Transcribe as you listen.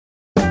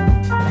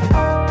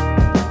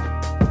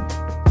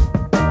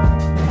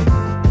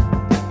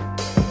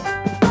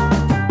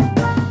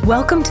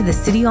Welcome to the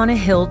City on a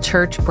Hill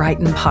Church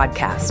Brighton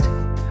podcast.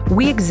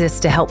 We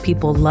exist to help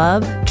people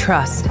love,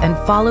 trust, and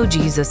follow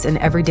Jesus in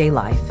everyday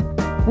life.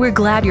 We're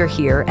glad you're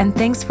here and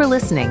thanks for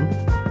listening.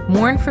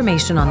 More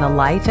information on the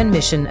life and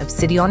mission of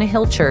City on a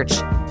Hill Church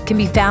can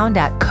be found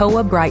at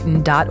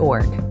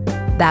coahbrighton.org.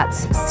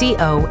 That's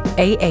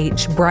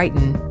COAH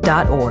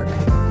Brighton.org.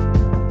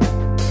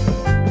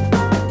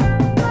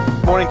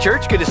 Morning,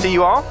 church. Good to see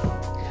you all.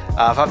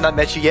 If I've not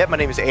met you yet, my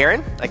name is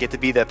Aaron. I get to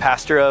be the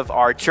pastor of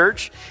our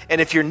church.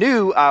 And if you're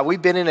new,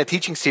 we've been in a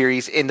teaching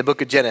series in the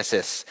book of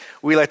Genesis.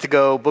 We like to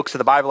go books of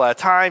the Bible at a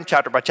time,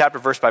 chapter by chapter,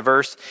 verse by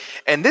verse.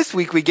 And this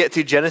week we get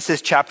to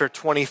Genesis chapter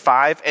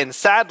 25. And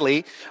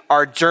sadly,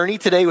 our journey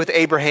today with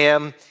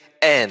Abraham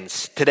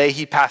ends. Today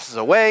he passes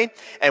away,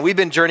 and we've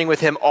been journeying with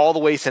him all the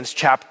way since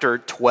chapter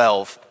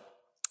 12.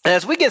 And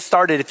as we get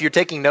started, if you're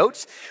taking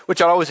notes, which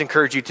I'd always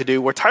encourage you to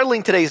do, we're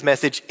titling today's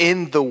message,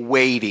 In the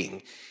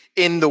Waiting.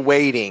 In the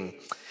Waiting.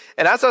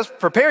 And as I was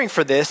preparing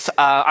for this,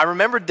 I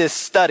remembered this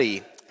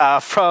study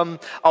from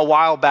a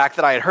while back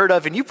that I had heard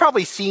of, and you've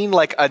probably seen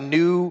like a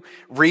new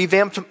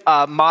revamped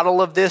model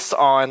of this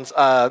on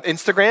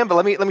Instagram, but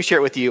let me share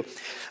it with you.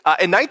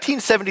 In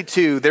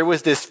 1972, there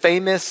was this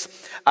famous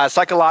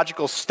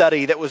psychological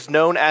study that was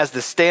known as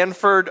the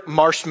Stanford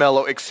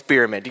Marshmallow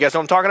Experiment. You guys know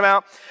what I'm talking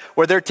about?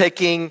 Where they're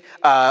taking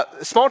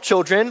small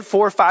children,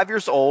 4 or 5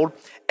 years old,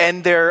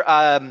 and they're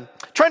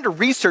trying to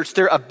research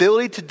their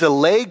ability to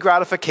delay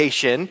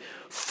gratification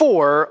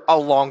for a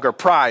longer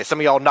prize. Some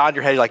of y'all nod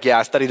your head like, yeah,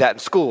 I studied that in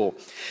school.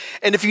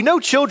 And if you know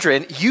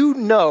children, you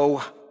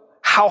know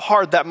how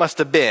hard that must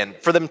have been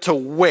for them to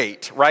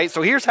wait, right?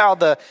 So here's how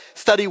the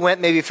study went,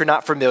 maybe if you're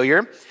not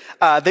familiar.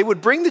 They would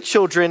bring the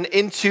children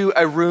into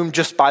a room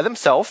just by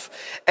themselves,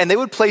 and they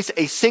would place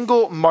a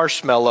single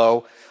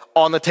marshmallow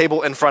on the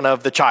table in front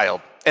of the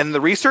child. And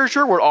the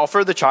researcher would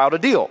offer the child a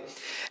deal.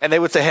 And they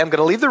would say, hey, I'm going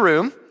to leave the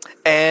room.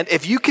 And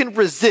if you can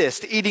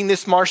resist eating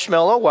this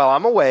marshmallow while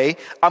I'm away,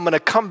 I'm going to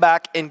come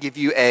back and give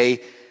you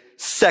a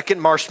second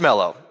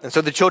marshmallow. And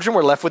so the children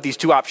were left with these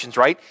two options,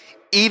 right?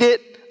 Eat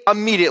it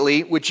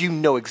immediately, which you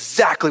know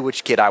exactly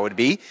which kid I would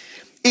be.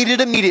 Eat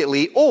it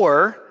immediately,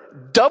 or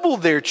double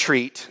their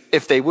treat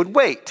if they would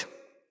wait.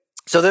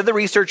 So then the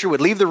researcher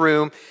would leave the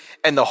room,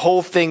 and the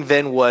whole thing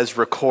then was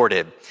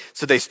recorded.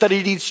 So they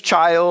studied each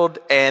child,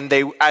 and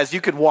they, as you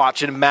could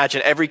watch and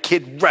imagine, every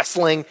kid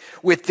wrestling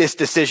with this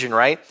decision,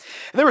 right?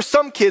 And there were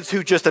some kids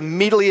who just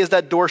immediately as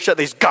that door shut,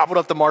 they just gobbled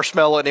up the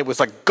marshmallow, and it was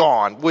like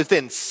gone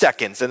within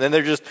seconds. And then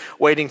they're just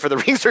waiting for the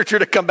researcher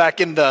to come back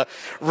in the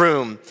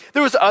room.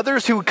 There was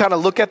others who would kind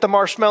of look at the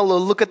marshmallow,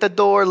 look at the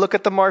door, look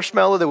at the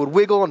marshmallow. They would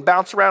wiggle and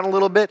bounce around a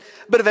little bit.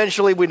 But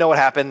eventually, we know what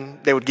happened.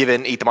 They would give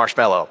in and eat the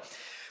marshmallow.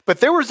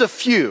 But there was a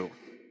few,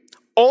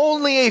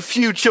 only a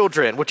few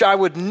children, which I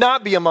would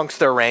not be amongst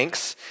their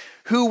ranks,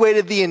 who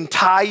waited the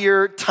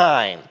entire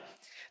time.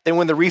 Then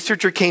when the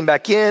researcher came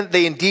back in,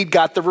 they indeed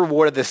got the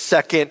reward of the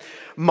second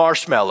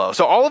marshmallow.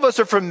 So all of us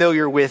are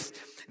familiar with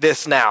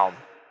this now.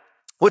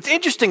 What's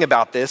interesting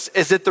about this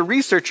is that the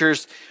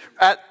researchers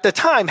at the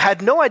time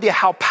had no idea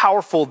how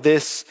powerful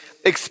this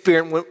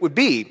experiment would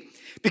be,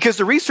 because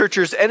the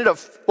researchers ended up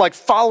like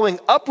following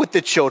up with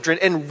the children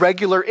in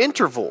regular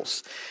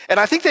intervals. And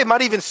I think they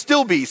might even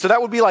still be. So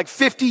that would be like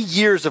 50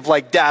 years of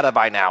like data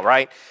by now,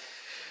 right?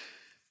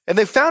 And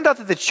they found out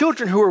that the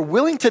children who were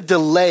willing to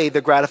delay the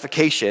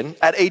gratification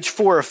at age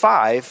 4 or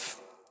 5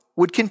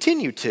 would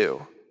continue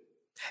to.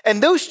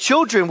 And those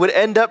children would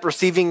end up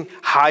receiving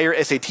higher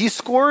SAT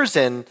scores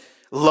and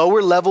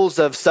lower levels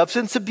of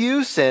substance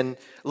abuse and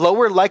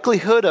lower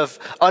likelihood of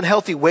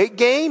unhealthy weight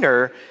gain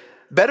or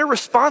better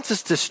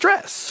responses to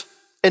stress,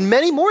 and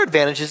many more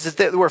advantages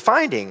that we're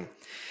finding.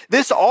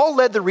 This all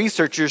led the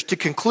researchers to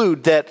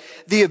conclude that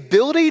the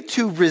ability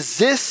to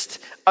resist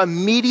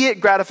immediate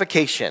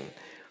gratification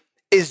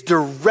is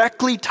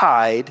directly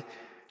tied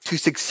to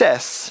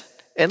success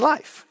in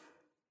life.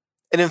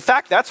 And in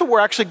fact, that's what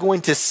we're actually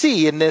going to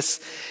see in this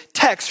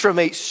text from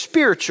a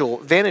spiritual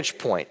vantage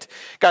point.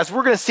 Guys,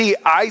 we're going to see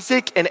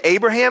Isaac and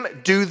Abraham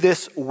do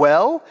this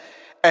well,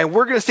 and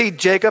we're going to see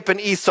Jacob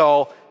and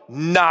Esau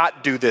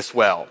not do this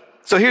well.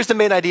 So here's the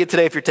main idea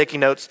today if you're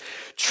taking notes.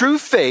 True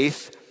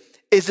faith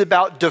is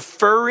about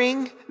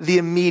deferring the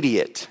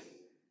immediate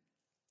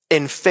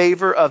in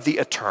favor of the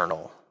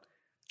eternal.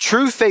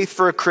 True faith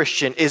for a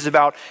Christian is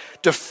about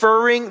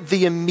deferring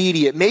the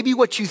immediate, maybe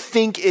what you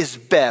think is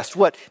best,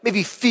 what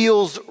maybe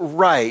feels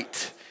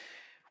right.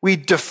 We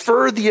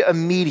defer the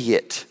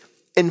immediate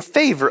in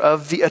favor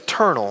of the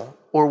eternal,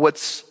 or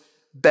what's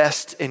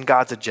best in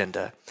God's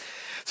agenda.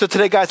 So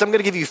today, guys, I'm going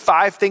to give you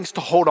 5 things to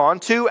hold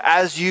on to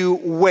as you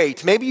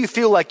wait. Maybe you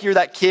feel like you're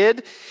that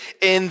kid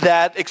in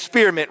that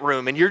experiment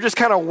room and you're just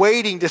kind of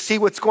waiting to see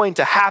what's going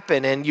to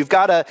happen, and you've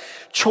got a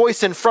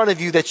choice in front of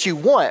you that you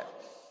want.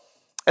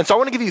 And so I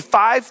want to give you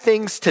 5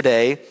 things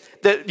today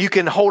that you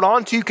can hold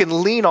on to, you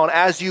can lean on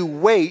as you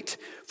wait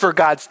for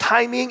God's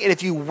timing and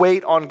if you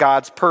wait on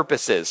God's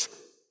purposes.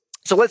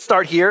 So let's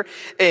start here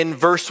in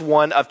verse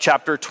 1 of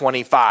chapter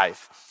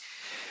 25.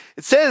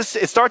 It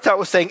starts out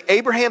with saying,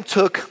 Abraham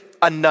took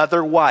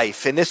another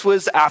wife. And this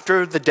was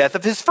after the death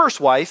of his first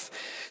wife,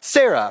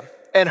 Sarah.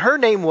 And her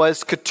name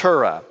was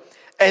Keturah.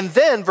 And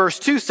then verse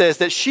 2 says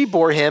that she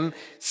bore him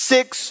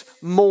 6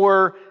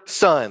 more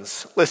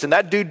sons. Listen,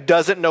 that dude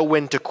doesn't know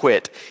when to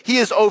quit. He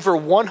is over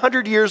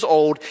 100 years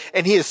old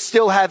and he is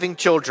still having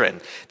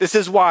children. This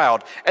is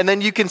wild. And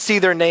then you can see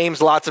their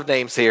names, lots of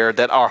names here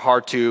that are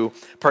hard to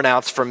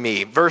pronounce from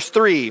me. Verse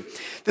 3,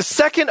 the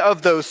second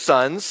of those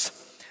sons,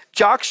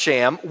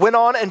 Joksham, went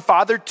on and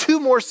fathered 2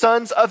 more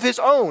sons of his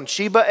own,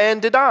 Sheba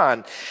and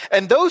Dedan.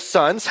 And those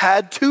sons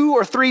had 2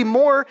 or 3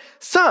 more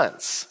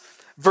sons.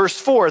 Verse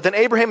 4, then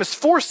Abraham's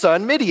 4th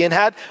son, Midian,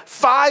 had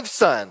 5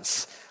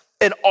 sons.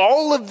 And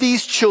all of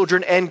these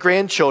children and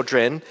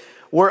grandchildren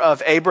were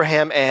of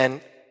Abraham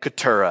and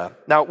Keturah.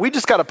 Now, we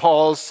just got to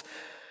pause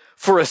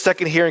for a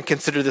second here and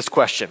consider this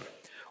question.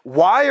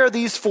 Why are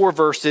these 4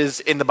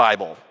 verses in the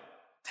Bible?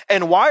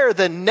 And why are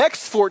the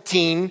next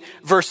 14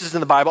 verses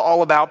in the Bible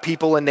all about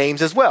people and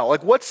names as well?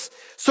 Like, what's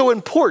so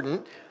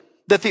important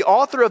that the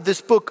author of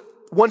this book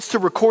wants to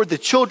record the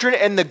children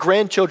and the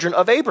grandchildren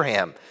of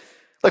Abraham?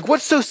 Like,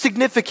 what's so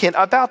significant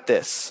about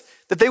this?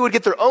 That they would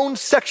get their own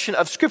section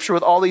of scripture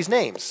with all these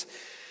names.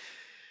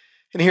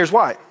 And here's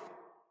why.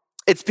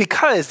 It's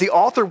because the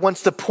author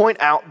wants to point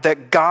out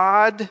that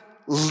God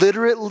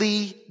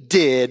literally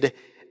did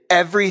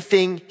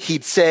everything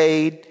he'd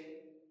said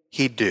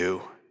he'd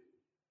do.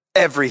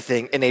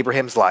 Everything in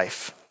Abraham's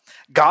life.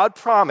 God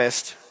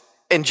promised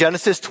in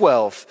Genesis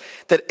 12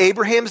 that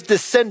Abraham's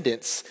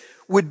descendants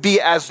would be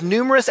as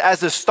numerous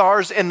as the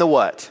stars in the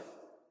what?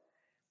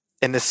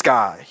 In the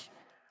sky.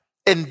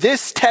 And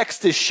this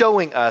text is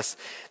showing us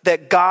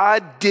that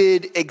God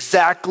did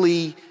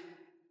exactly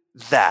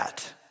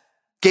that.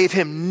 Gave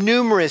him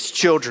numerous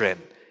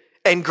children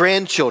and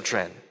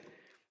grandchildren.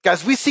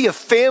 Guys, we see a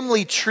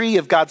family tree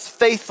of God's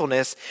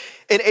faithfulness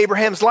in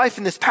Abraham's life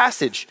in this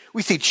passage.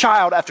 We see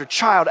child after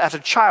child after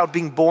child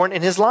being born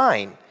in his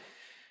line.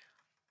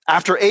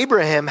 After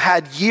Abraham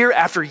had year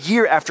after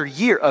year after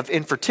year of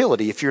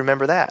infertility, if you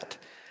remember that.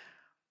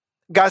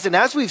 Guys, and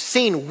as we've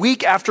seen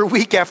week after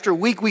week after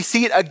week, we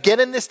see it again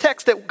in this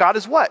text that God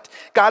is what?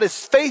 God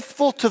is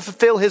faithful to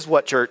fulfill his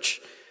what, church?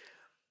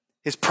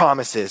 His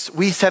promises.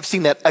 We have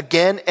seen that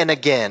again and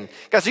again.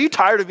 Guys, are you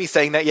tired of me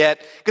saying that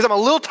yet? Because I'm a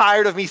little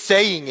tired of me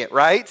saying it,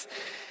 right?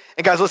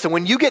 And guys, listen,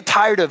 when you get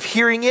tired of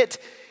hearing it,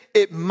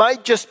 it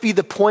might just be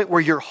the point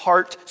where your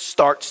heart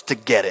starts to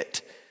get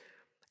it.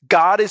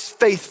 God is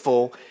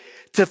faithful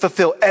to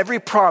fulfill every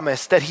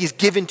promise that he's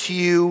given to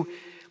you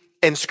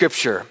in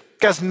Scripture.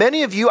 Guys,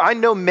 many of you, I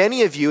know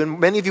many of you, and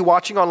many of you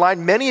watching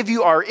online, many of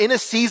you are in a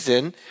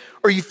season,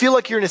 or you feel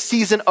like you're in a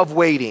season of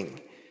waiting.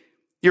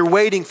 You're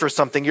waiting for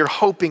something. You're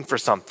hoping for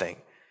something.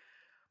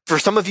 For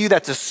some of you,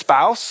 that's a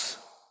spouse.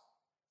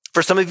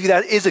 For some of you,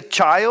 that is a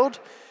child.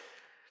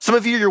 Some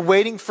of you, you're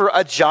waiting for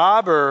a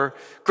job or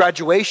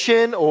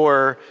graduation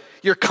or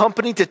your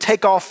company to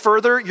take off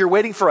further. You're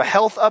waiting for a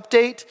health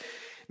update.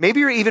 Maybe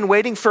you're even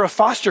waiting for a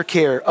foster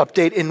care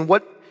update in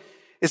what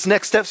is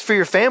next steps for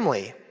your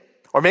family.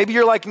 Or maybe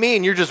you're like me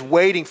and you're just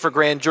waiting for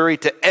grand jury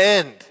to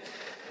end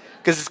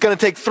because it's going to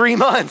take 3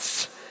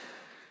 months.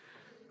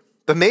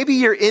 But maybe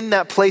you're in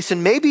that place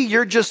and maybe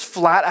you're just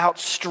flat out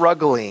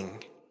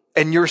struggling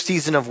in your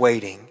season of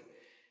waiting.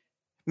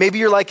 Maybe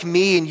you're like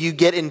me and you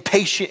get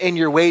impatient in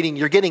your waiting.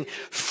 You're getting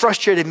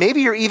frustrated.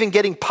 Maybe you're even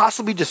getting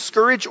possibly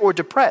discouraged or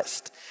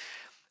depressed.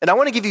 And I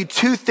want to give you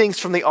 2 things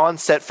from the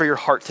onset for your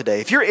heart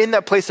today. If you're in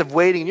that place of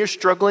waiting and you're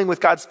struggling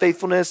with God's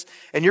faithfulness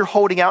and you're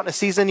holding out in a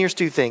season, here's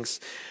 2 things.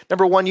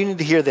 Number 1, you need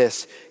to hear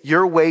this.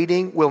 Your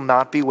waiting will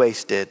not be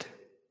wasted.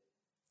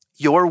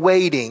 Your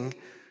waiting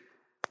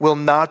will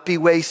not be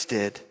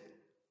wasted.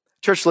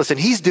 Church, listen,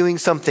 he's doing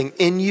something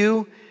in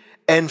you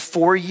and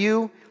for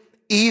you,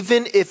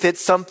 even if it's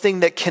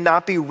something that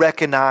cannot be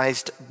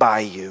recognized by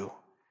you.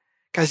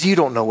 Guys, you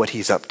don't know what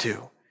he's up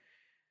to.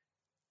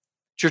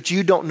 Church,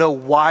 you don't know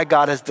why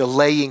God is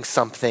delaying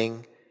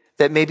something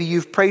that maybe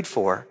you've prayed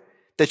for,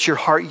 that your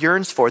heart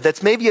yearns for,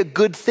 that's maybe a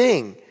good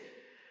thing.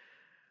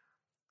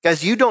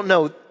 Guys, you don't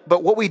know,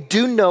 but what we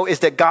do know is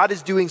that God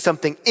is doing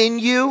something in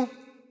you,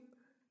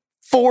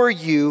 for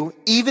you,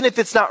 even if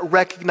it's not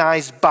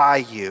recognized by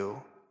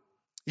you.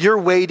 Your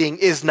waiting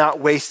is not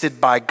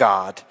wasted by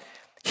God.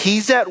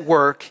 He's at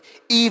work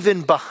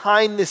even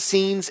behind the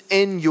scenes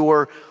in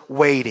your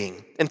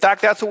waiting. In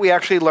fact, that's what we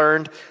actually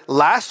learned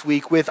last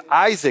week with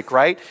Isaac,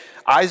 right?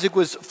 Isaac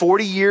was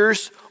 40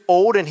 years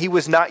old and he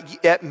was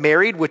not yet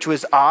married, which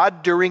was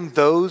odd during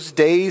those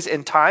days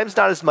and times,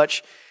 not as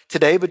much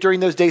today, but during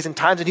those days and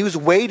times, and he was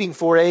waiting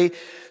for a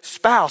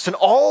spouse. And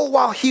all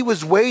while he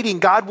was waiting,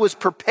 God was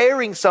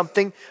preparing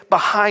something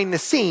behind the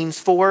scenes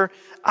for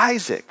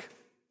Isaac.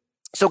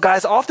 So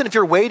guys, often if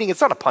you're waiting,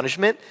 it's not a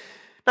punishment,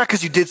 not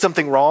because you did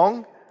something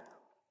wrong.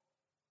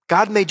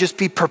 God may just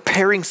be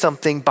preparing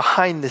something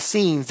behind the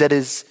scenes that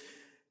is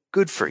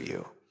good for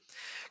you.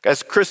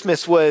 Guys,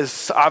 Christmas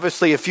was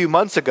obviously a few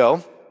months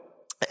ago,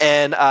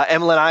 And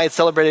Emily and I had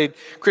celebrated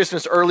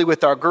Christmas early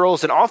with our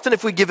girls. And often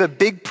if we give a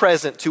big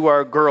present to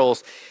our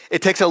girls,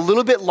 it takes a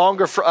little bit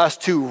longer for us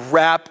to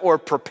wrap or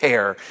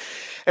prepare.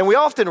 And we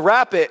often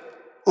wrap it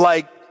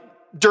like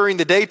during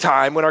the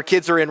daytime when our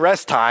kids are in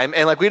rest time.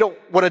 And like, we don't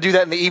want to do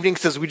that in the evenings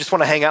because we just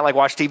want to hang out, like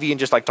watch TV and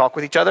just like talk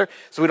with each other.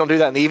 So we don't do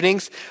that in the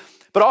evenings.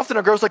 But often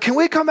our girls are like, can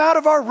we come out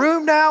of our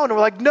room now? And we're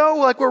like, no,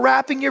 like we're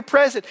wrapping your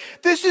present.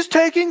 This is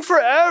taking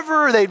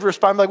forever. They'd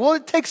respond like, well,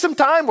 it takes some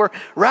time. We're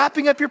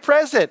wrapping up your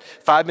present.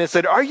 5 minutes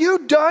later, are you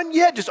done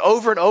yet? Just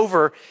over and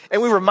over.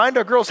 And we remind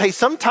our girls, hey,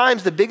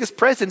 sometimes the biggest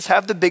presents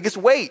have the biggest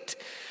weight.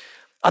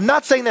 I'm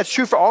not saying that's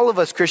true for all of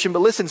us, Christian, but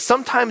listen,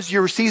 sometimes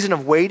your season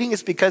of waiting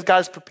is because God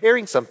is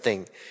preparing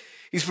something.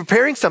 He's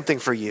preparing something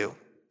for you.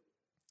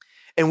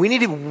 And we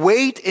need to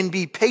wait and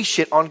be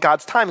patient on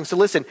God's timing. So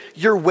listen,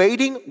 your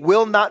waiting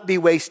will not be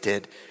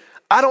wasted.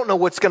 I don't know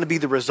what's going to be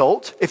the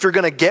result, if you're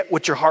going to get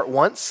what your heart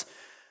wants,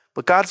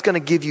 but God's going to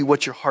give you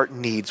what your heart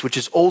needs, which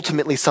is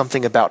ultimately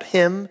something about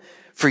Him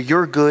for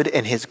your good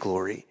and His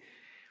glory.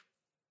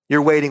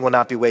 Your waiting will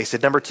not be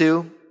wasted. Number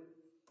 2,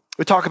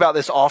 we talk about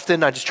this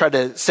often. I just tried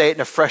to say it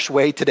in a fresh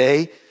way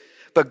today,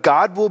 but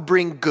God will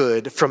bring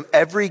good from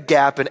every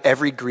gap and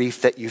every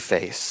grief that you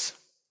face.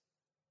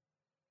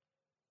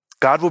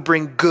 God will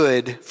bring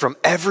good from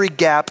every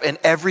gap and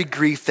every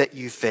grief that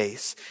you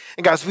face.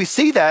 And guys, we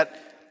see that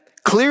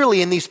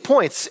clearly in these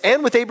points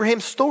and with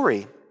Abraham's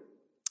story.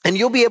 And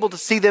you'll be able to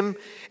see them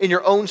in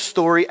your own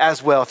story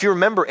as well. If you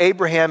remember,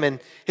 Abraham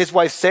and his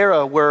wife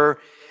Sarah were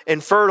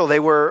infertile. They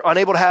were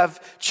unable to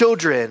have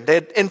children. They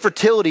had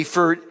infertility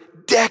for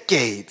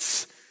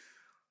decades,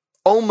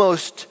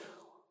 almost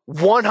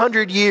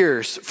 100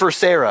 years for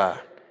Sarah.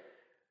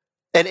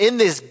 And in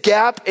this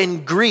gap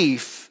and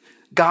grief,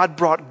 God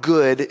brought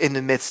good in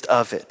the midst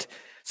of it.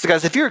 So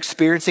guys, if you're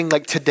experiencing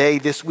like today,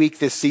 this week,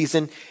 this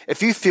season,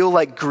 if you feel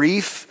like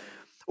grief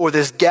or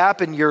this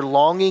gap in your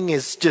longing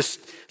is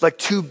just like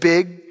too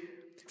big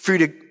for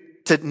you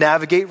to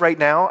navigate right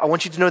now, I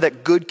want you to know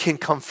that good can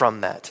come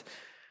from that.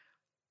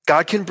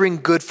 God can bring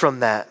good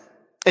from that.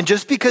 And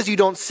just because you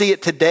don't see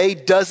it today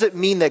doesn't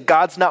mean that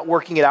God's not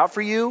working it out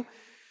for you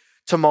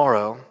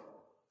tomorrow.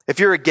 If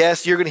you're a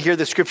guest, you're going to hear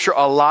the scripture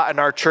a lot in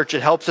our church.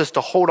 It helps us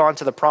to hold on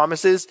to the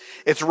promises.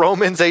 It's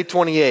Romans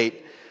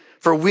 8:28.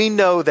 For we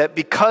know that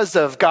because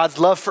of God's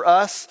love for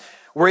us,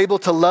 we're able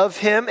to love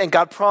Him, and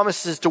God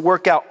promises to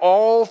work out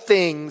all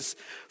things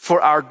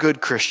for our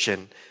good,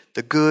 Christian.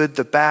 The good,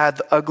 the bad,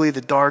 the ugly,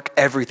 the dark,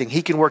 everything.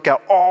 He can work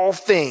out all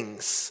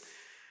things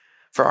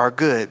for our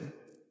good.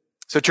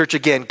 So church,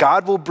 again,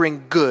 God will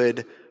bring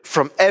good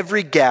from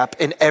every gap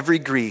and every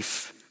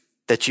grief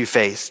that you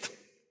faced.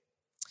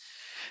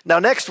 Now,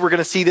 next, we're going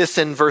to see this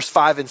in verse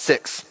 5 and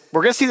 6.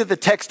 We're going to see that the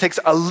text takes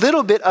a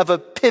little bit of a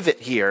pivot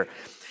here.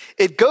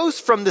 It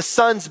goes from the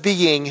sons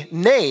being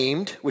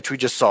named, which we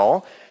just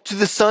saw, to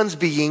the sons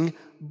being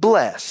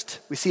blessed.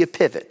 We see a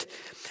pivot.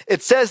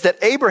 It says that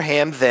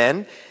Abraham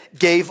then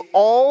gave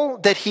all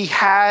that he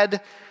had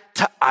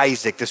to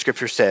Isaac, the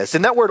scripture says.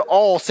 And that word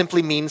all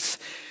simply means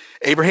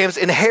Abraham's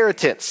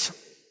inheritance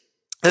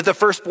that the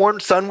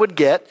firstborn son would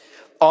get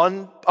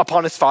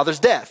upon his father's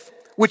death,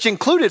 which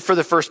included for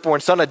the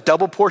firstborn son a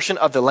double portion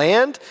of the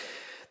land.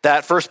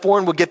 That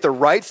firstborn would get the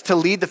rights to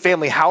lead the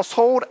family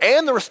household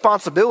and the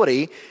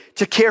responsibility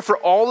to care for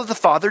all that the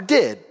father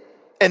did.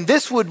 And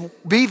this would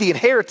be the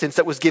inheritance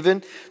that was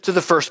given to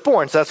the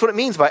firstborn. So that's what it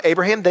means by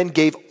Abraham then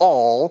gave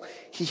all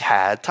he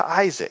had to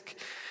Isaac.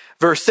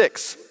 Verse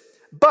 6,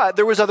 but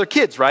there was other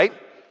kids, right?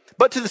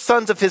 But to the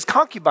sons of his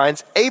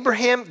concubines,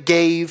 Abraham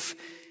gave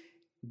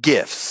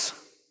gifts,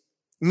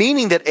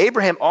 meaning that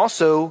Abraham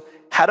also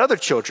had other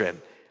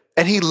children.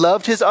 And he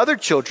loved his other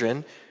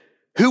children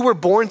who were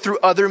born through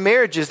other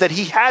marriages that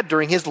he had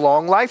during his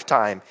long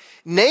lifetime,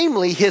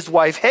 namely his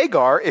wife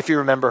Hagar, if you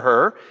remember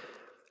her,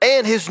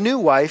 and his new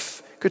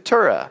wife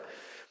Keturah.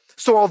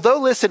 So although,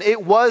 listen,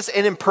 it was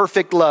an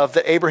imperfect love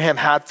that Abraham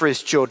had for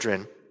his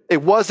children,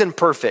 it was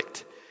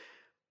imperfect.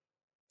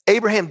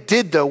 Abraham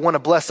did, though, want to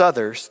bless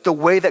others the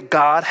way that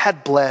God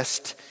had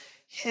blessed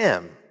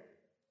him.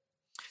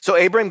 So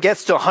Abraham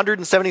gets to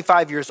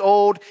 175 years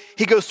old.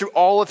 He goes through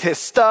all of his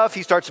stuff.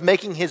 He starts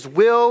making his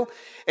will.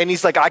 And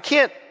he's like, I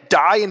can't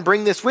die and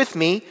bring this with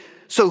me.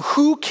 So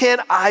who can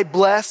I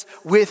bless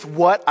with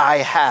what I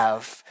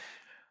have?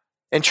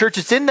 And church,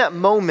 it's in that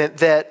moment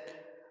that,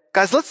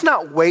 guys, let's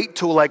not wait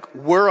till like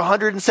we're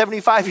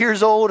 175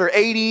 years old or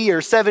 80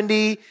 or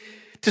 70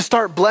 to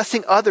start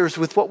blessing others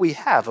with what we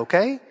have,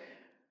 okay?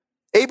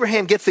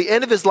 Abraham gets the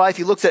end of his life.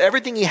 He looks at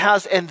everything he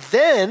has, and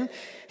then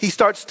he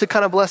starts to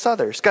kind of bless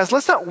others. Guys,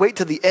 let's not wait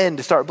to the end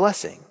to start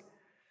blessing.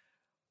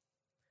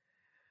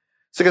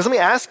 So guys, let me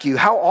ask you,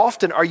 how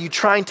often are you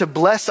trying to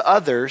bless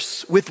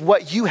others with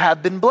what you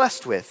have been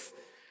blessed with?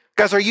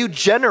 Guys, are you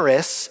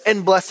generous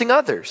in blessing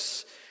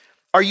others?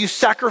 Are you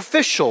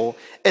sacrificial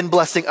in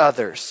blessing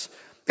others?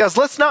 Guys,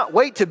 let's not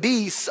wait to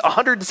be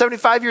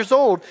 175 years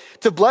old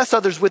to bless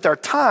others with our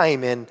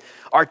time and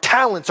our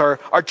talents, our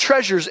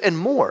treasures and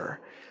more.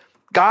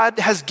 God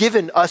has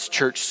given us,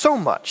 church, so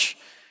much.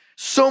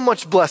 So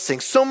much blessing,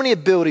 so many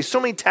abilities, so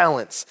many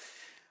talents.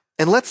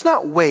 And let's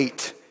not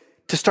wait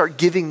to start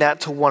giving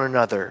that to one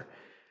another,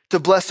 to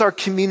bless our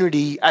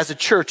community as a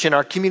church and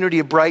our community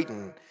of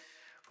Brighton.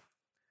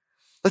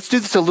 Let's do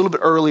this a little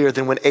bit earlier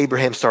than when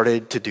Abraham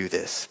started to do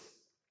this.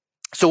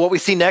 So what we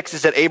see next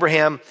is that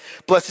Abraham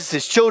blesses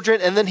his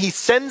children, and then he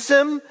sends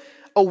them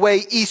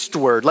away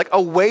eastward, like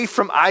away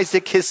from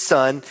Isaac, his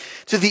son,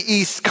 to the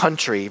east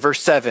country.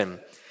 Verse 7.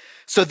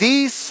 So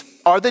these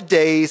are the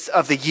days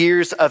of the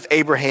years of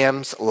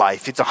Abraham's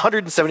life. It's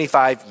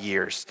 175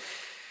 years.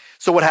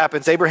 So what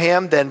happens?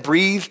 Abraham then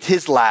breathed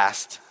his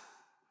last,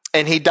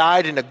 and he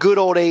died in a good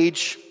old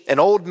age, an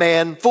old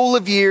man, full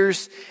of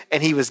years,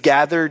 and he was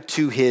gathered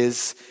to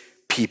his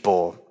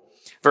people.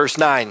 Verse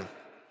 9.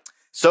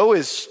 So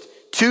his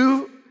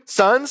two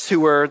sons, who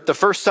were the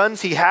first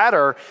sons he had,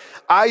 are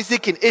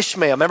Isaac and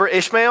Ishmael. Remember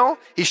Ishmael?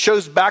 He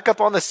shows back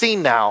up on the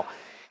scene now.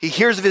 He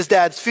hears of his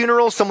dad's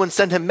funeral. Someone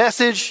sent him a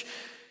message.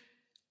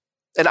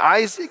 And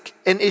Isaac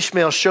and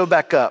Ishmael show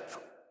back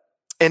up.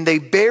 And they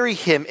bury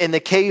him in the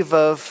cave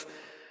of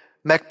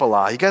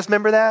Machpelah. You guys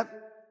remember that?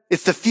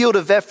 It's the field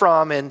of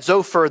Ephron and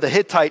Zophar, the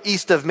Hittite,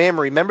 east of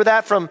Mamre. Remember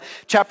that from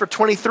chapter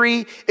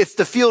 23? It's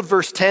the field,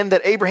 verse 10,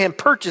 that Abraham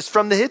purchased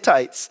from the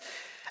Hittites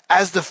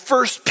as the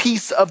first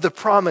piece of the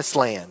promised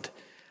land.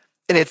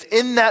 And it's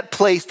in that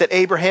place that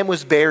Abraham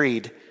was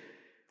buried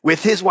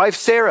with his wife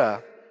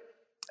Sarah.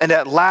 And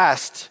at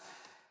last,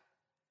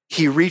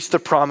 he reached the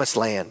promised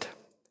land.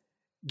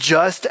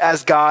 Just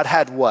as God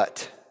had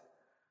what?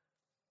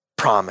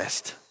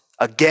 Promised.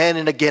 Again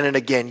and again and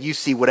again, you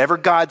see whatever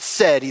God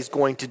said he's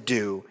going to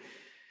do.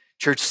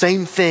 Church,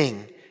 same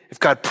thing. If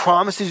God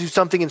promises you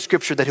something in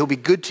scripture that he'll be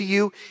good to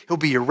you, he'll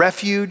be your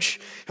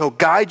refuge, he'll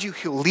guide you,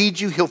 he'll lead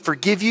you, he'll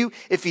forgive you.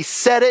 If he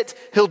said it,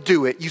 he'll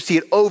do it. You see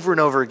it over and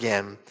over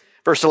again.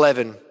 Verse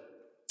 11,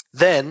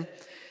 then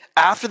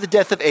after the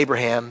death of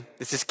Abraham,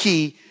 this is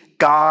key,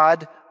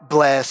 God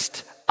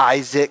blessed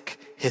Isaac,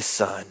 his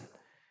son.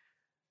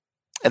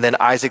 And then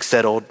Isaac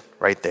settled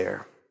right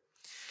there.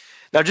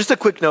 Now, just a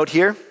quick note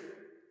here,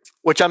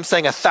 which I'm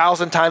saying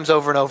 1,000 times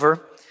over and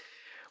over.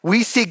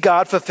 We see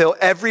God fulfill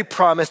every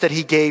promise that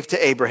he gave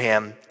to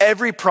Abraham,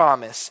 every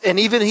promise. And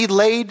even he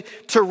laid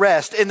to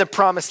rest in the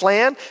promised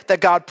land that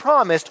God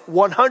promised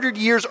 100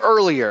 years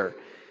earlier.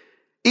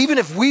 Even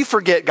if we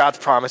forget God's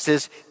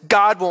promises,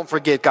 God won't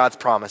forget God's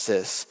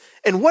promises.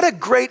 And what a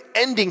great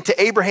ending to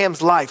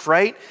Abraham's life,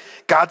 right?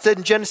 God said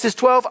in Genesis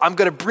 12, I'm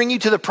going to bring you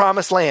to the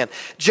promised land.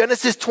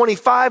 Genesis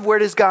 25, where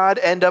does God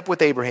end up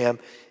with Abraham?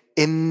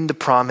 In the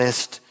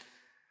promised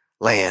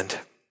land.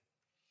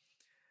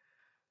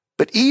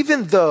 But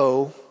even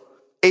though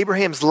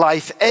Abraham's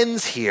life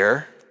ends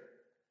here,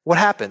 what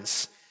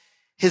happens?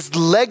 His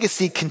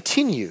legacy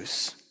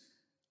continues.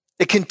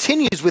 It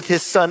continues with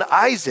his son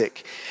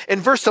Isaac. In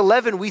verse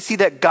 11, we see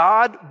that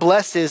God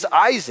blesses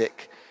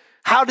Isaac.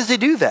 How does he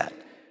do that?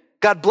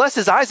 God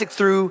blesses Isaac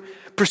through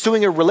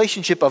pursuing a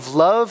relationship of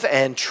love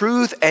and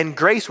truth and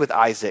grace with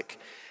Isaac,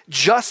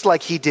 just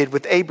like he did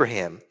with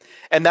Abraham.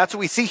 And that's what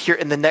we see here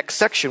in the next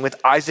section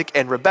with Isaac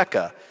and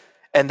Rebekah,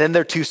 and then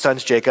their two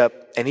sons, Jacob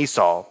and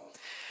Esau.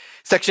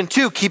 Section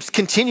 2 keeps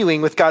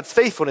continuing with God's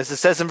faithfulness. It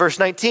says in verse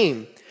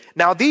 19,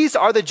 now these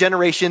are the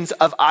generations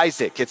of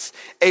Isaac. It's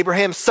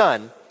Abraham's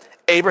son.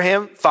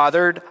 Abraham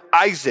fathered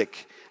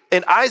Isaac.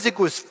 And Isaac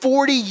was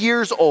 40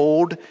 years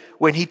old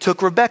when he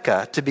took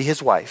Rebekah to be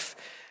his wife.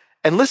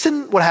 And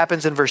listen what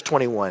happens in verse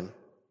 21.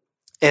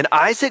 And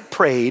Isaac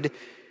prayed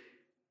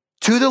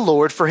to the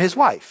Lord for his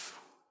wife.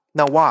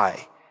 Now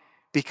why?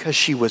 Because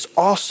she was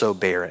also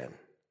barren.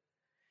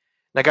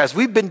 Now guys,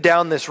 we've been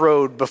down this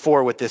road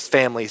before with this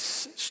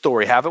family's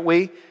story, haven't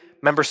we?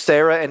 Remember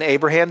Sarah and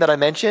Abraham that I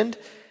mentioned?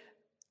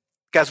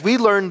 Guys, we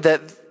learned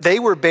that they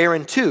were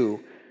barren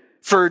too.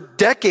 For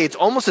decades,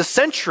 almost a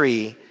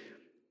century,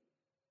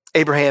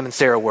 Abraham and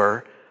Sarah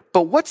were.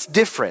 But what's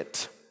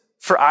different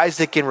for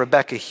Isaac and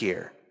Rebekah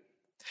here?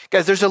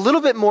 Guys, there's a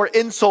little bit more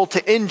insult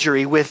to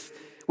injury with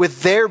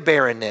their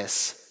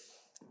barrenness.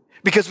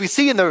 Because we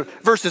see in the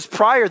verses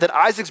prior that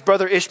Isaac's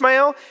brother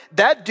Ishmael,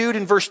 that dude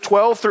in verse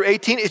 12 through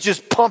 18 is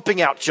just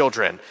pumping out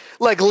children,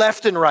 like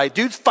left and right.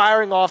 Dude's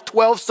firing off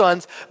 12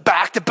 sons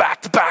back to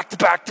back to back to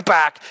back to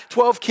back.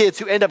 12 kids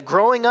who end up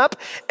growing up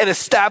and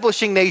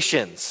establishing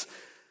nations.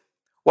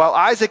 While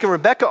Isaac and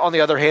Rebekah, on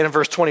the other hand, in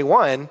verse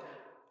 21,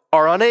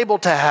 are unable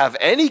to have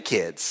any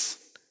kids,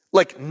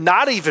 like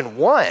not even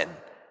one.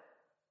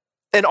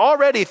 And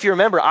already, if you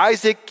remember,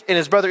 Isaac and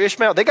his brother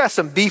Ishmael, they got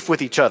some beef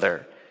with each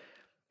other.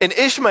 And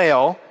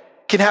Ishmael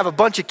can have a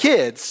bunch of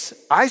kids.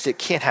 Isaac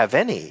can't have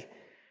any.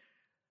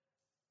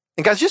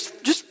 And guys,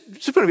 just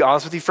going to be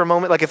honest with you for a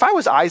moment. Like if I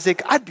was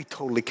Isaac, I'd be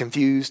totally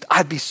confused.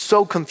 I'd be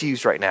so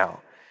confused right now.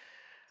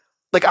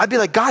 Like I'd be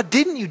like, God,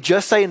 didn't you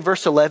just say in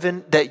verse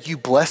 11 that you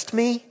blessed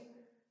me?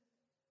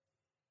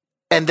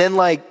 And then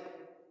like,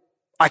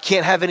 I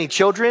can't have any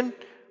children,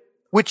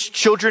 which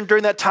children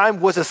during that time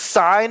was a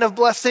sign of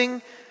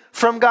blessing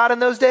from God in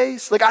those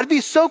days. Like I'd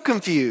be so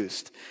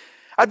confused.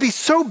 I'd be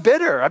so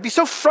bitter. I'd be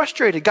so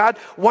frustrated. God,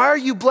 why are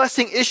you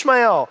blessing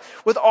Ishmael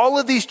with all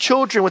of these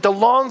children, with a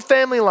long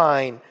family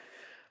line?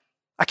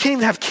 I can't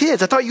even have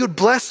kids. I thought you would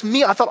bless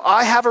me. I thought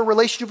I have a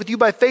relationship with you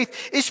by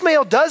faith.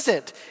 Ishmael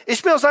doesn't.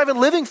 Ishmael's not even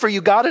living for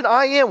you, God, and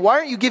I am. Why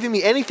aren't you giving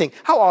me anything?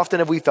 How often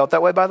have we felt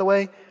that way, by the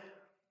way?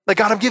 Like,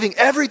 God, I'm giving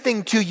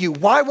everything to you.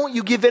 Why won't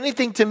you give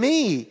anything to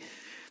me?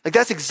 Like,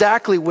 that's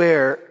exactly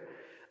where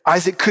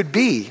Isaac could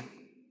be,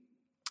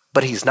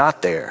 but he's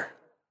not there.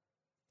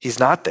 He's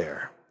not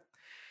there.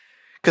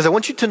 Because I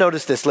want you to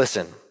notice this.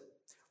 Listen,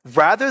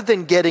 rather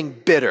than getting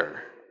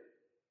bitter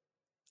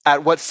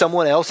at what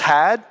someone else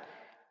had,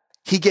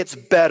 he gets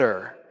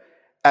better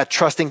at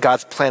trusting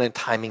God's plan and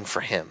timing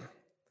for him.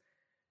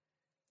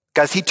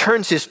 Guys, he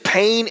turns his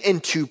pain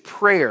into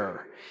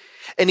prayer,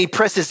 and he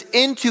presses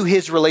into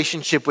his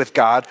relationship with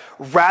God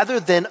rather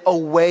than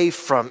away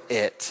from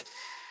it.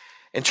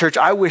 And church,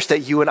 I wish that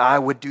you and I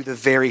would do the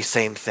very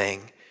same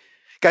thing.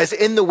 Guys,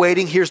 in the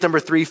waiting, here's number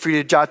 3 for you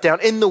to jot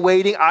down. In the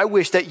waiting, I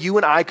wish that you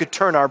and I could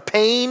turn our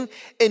pain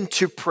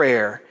into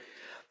prayer,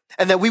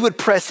 and that we would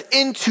press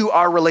into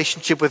our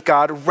relationship with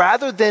God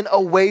rather than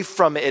away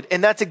from it.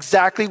 And that's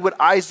exactly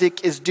what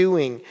Isaac is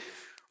doing.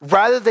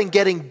 Rather than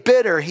getting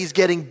bitter, he's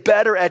getting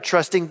better at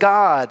trusting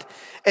God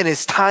and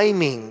his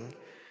timing.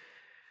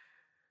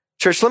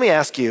 Church, let me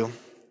ask you,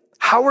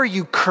 how are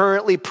you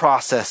currently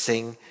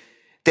processing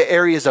the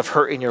areas of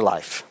hurt in your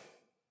life?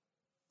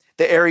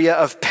 The area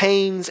of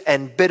pains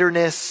and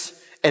bitterness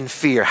and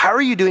fear. How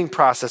are you doing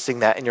processing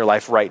that in your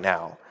life right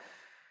now?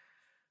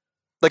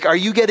 Like, are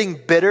you getting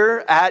bitter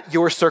at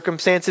your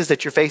circumstances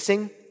that you're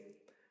facing?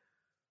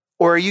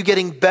 Or are you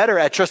getting better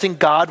at trusting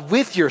God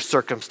with your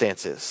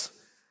circumstances?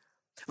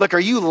 Like, are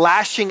you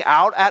lashing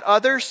out at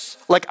others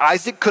like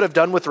Isaac could have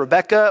done with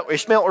Rebekah or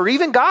Ishmael or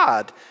even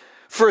God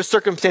for his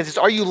circumstances?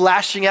 Are you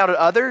lashing out at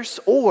others,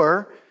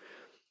 or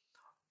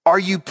are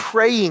you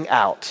praying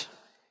out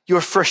your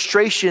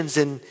frustrations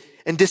and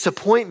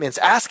disappointments,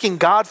 asking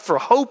God for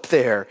hope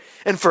there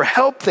and for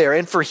help there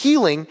and for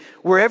healing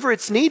wherever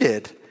it's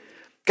needed?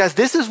 Guys,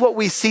 this is what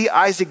we see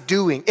Isaac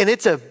doing, and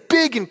it's a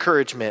big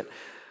encouragement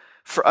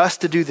for us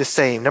to do the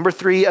same. Number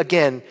 3,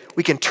 again,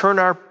 we can turn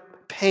our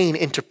pain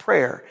into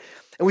prayer,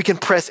 and we can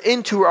press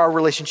into our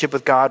relationship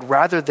with God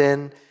rather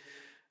than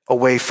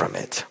away from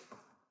it.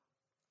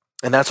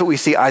 And that's what we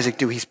see Isaac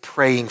do. He's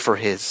praying for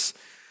his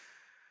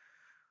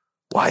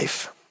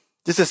wife.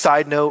 Just a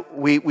side note,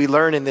 we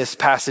learn in this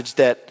passage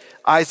that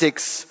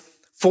Isaac's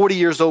 40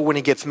 years old when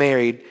he gets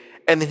married,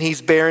 and then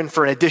he's barren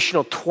for an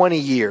additional 20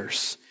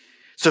 years.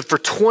 So for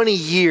 20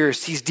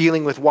 years, he's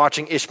dealing with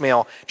watching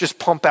Ishmael just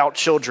pump out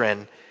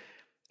children.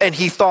 And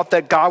he thought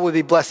that God would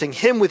be blessing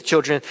him with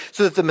children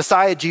so that the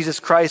Messiah, Jesus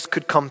Christ,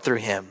 could come through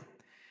him.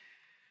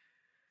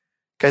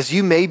 Guys,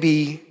 you may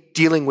be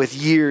dealing with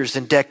years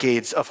and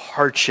decades of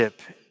hardship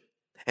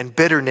and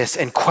bitterness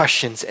and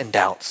questions and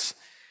doubts.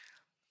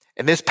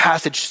 And this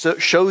passage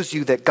shows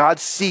you that God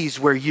sees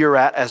where you're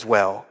at as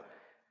well.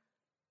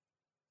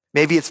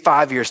 Maybe it's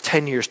 5 years,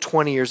 10 years,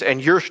 20 years,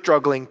 and you're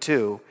struggling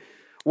too,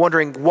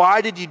 wondering,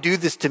 why did you do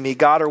this to me,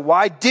 God? Or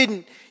why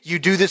didn't you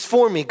do this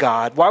for me,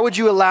 God? Why would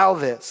you allow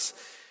this?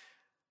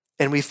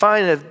 And we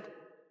find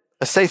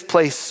a safe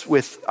place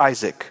with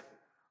Isaac,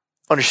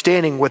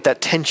 understanding what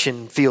that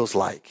tension feels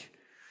like.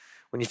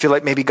 When you feel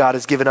like maybe God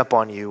has given up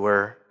on you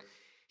or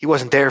he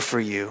wasn't there for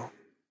you.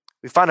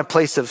 We find a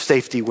place of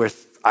safety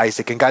with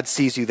Isaac, and God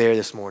sees you there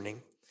this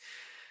morning.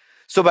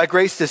 So by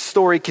grace, this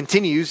story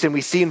continues, and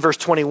we see in verse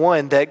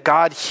 21 that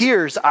God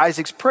hears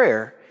Isaac's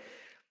prayer.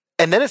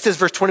 And then it says,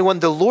 verse 21,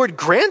 the Lord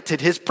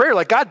granted his prayer,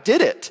 like God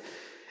did it.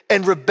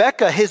 And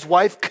Rebekah, his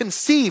wife,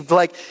 conceived,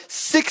 like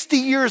 60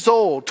 years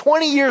old.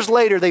 20 years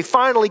later, they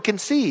finally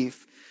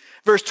conceive.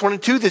 Verse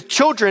 22, the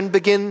children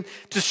begin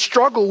to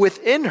struggle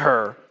within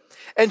her.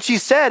 And she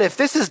said, if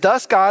this is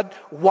thus, God,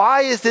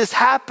 why is this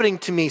happening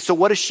to me? So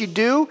what does she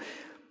do?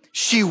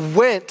 She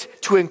went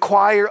to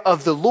inquire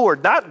of the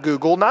Lord, not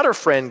Google, not her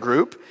friend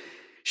group.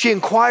 She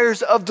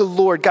inquires of the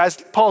Lord. Guys,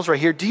 Paul's right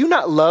here. Do you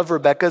not love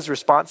Rebekah's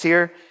response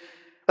here?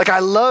 Like, I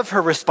love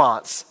her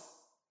response.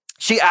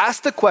 She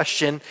asked the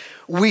question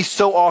we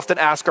so often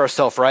ask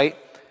ourselves, right?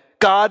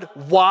 God,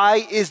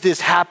 why is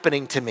this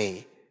happening to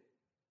me?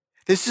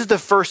 This is the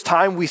first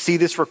time we see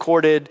this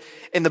recorded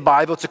in the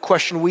Bible. It's a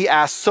question we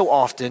ask so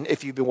often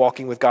if you've been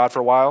walking with God for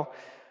a while.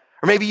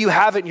 Or maybe you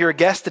haven't, you're a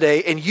guest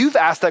today, and you've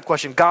asked that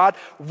question, God,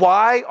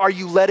 why are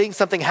you letting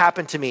something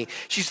happen to me?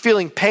 She's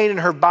feeling pain in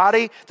her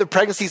body. The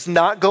pregnancy's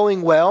not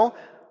going well.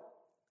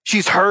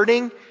 She's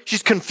hurting.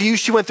 She's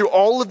confused. She went through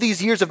all of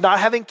these years of not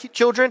having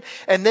children,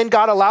 and then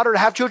God allowed her to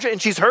have children,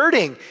 and she's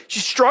hurting.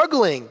 She's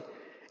struggling.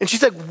 And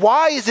she's like,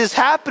 why is this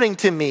happening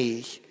to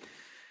me?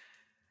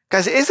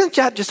 Guys, isn't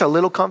that just a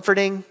little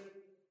comforting?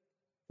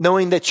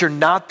 Knowing that you're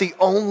not the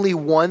only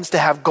ones to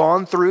have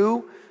gone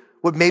through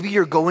what maybe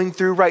you're going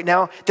through right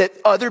now, that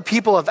other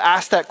people have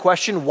asked that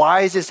question,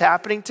 why is this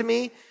happening to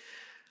me?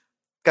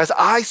 Guys,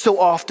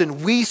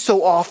 we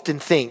so often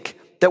think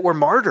that we're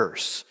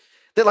martyrs,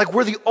 that like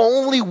we're the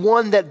only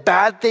one that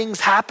bad things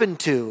happen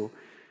to,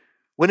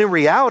 when in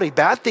reality,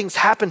 bad things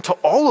happen to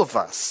all of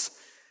us.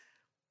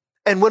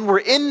 And when we're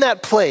in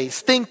that place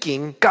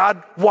thinking,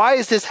 God, why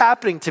is this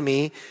happening to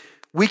me?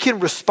 We can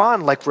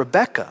respond like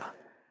Rebekah,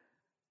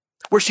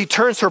 where she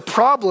turns her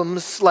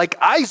problems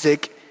like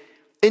Isaac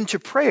into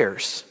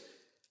prayers.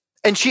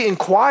 And she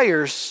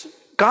inquires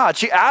God.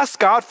 She asks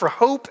God for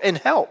hope and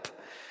help.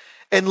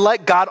 And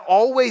like God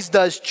always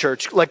does,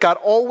 church, like God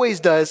always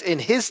does in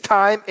his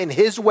time, in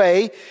his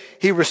way,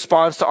 he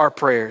responds to our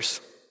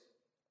prayers.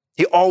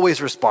 He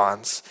always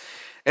responds.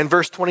 In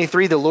verse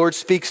 23, the Lord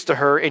speaks to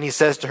her and he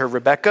says to her,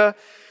 Rebekah,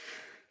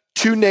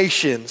 2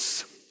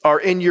 nations are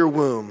in your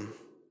womb.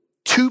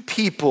 2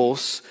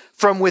 peoples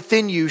from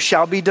within you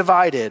shall be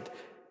divided.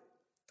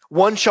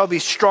 One shall be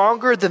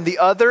stronger than the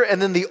other,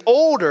 and then the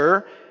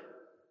older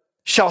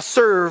shall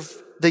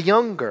serve the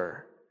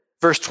younger.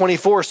 Verse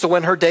 24, so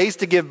when her days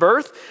to give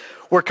birth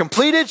were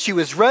completed, she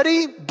was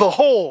ready.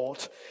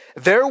 Behold,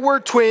 there were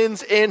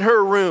twins in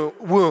her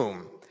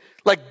womb.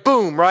 Like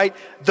boom, right?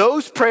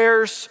 Those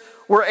prayers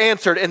were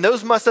answered, and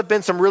those must have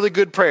been some really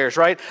good prayers,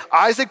 right?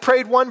 Isaac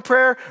prayed one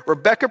prayer,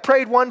 Rebekah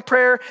prayed one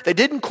prayer. They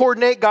didn't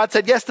coordinate. God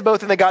said yes to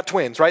both, and they got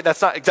twins, right?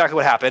 That's not exactly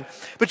what happened.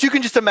 But you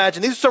can just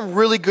imagine, these are some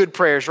really good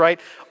prayers, right?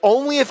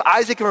 Only if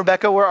Isaac and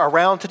Rebekah were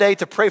around today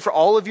to pray for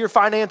all of your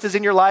finances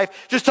in your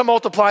life, just to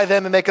multiply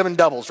them and make them in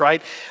doubles,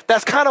 right?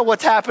 That's kind of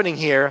what's happening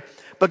here.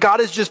 But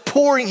God is just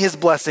pouring his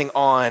blessing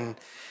on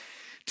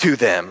to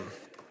them.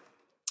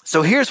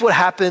 So here's what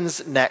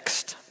happens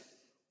next.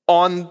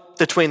 On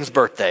the twins'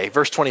 birthday,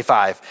 verse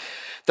 25.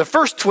 The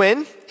first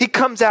twin, he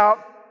comes out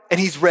and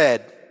he's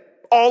red.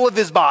 All of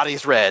his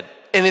body's red.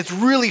 And it's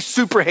really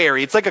super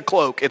hairy. It's like a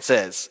cloak, it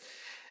says.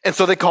 And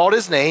so they called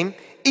his name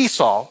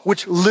Esau,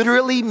 which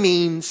literally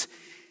means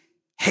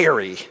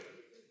hairy.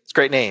 It's a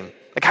great name.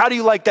 Like, how do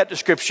you like that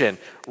description?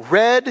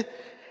 Red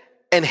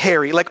and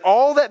hairy. Like,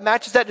 all that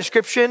matches that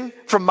description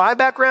from my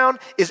background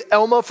is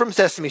Elmo from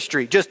Sesame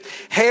Street. Just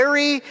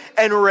hairy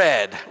and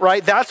red,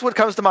 right? That's what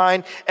comes to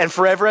mind. And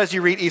forever as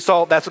you read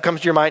Esau, that's what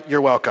comes to your mind. You're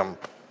welcome.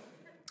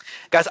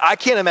 Guys, I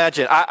can't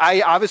imagine.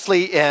 I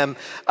obviously am,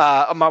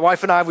 my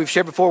wife and I, we've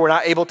shared before, we're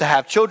not able to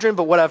have children,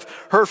 but what I've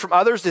heard from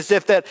others is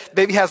if that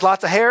baby has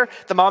lots of hair,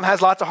 the mom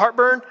has lots of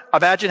heartburn,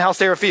 imagine how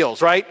Sarah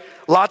feels, right?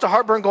 Lots of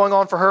heartburn going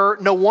on for her.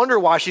 No wonder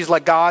why she's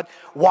like, God,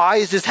 why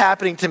is this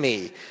happening to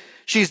me?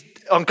 She's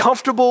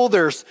uncomfortable.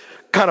 There's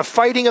kind of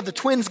fighting of the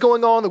twins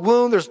going on in the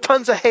womb. There's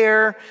tons of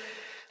hair.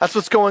 That's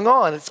what's going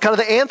on. It's kind of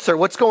the answer.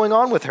 What's going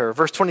on with her?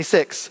 Verse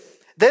 26.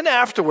 Then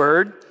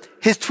afterward,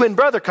 his twin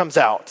brother comes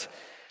out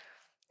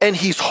and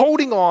he's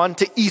holding on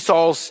to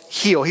Esau's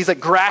heel. He's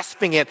like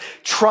grasping it,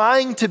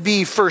 trying to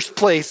be first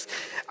place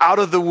out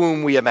of the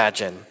womb, we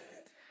imagine.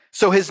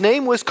 So his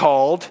name was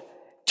called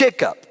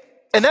Jacob.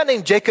 And that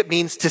name Jacob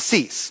means to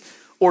cease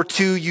or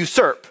to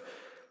usurp,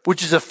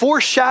 which is a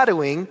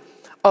foreshadowing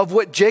of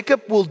what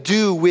Jacob will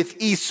do with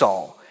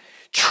Esau,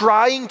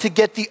 trying to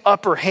get the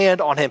upper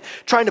hand on him,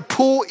 trying to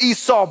pull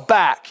Esau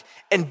back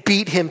and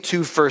beat him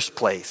to first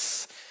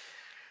place.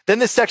 Then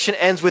this section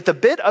ends with a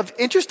bit of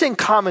interesting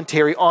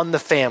commentary on the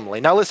family.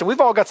 Now listen,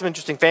 we've all got some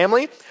interesting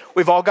family.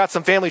 We've all got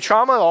some family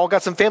trauma, all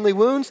got some family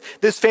wounds.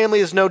 This family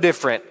is no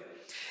different.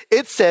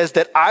 It says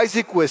that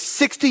Isaac was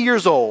 60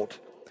 years old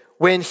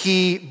when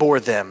he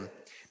bore them,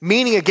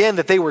 meaning again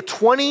that they were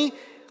 20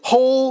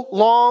 whole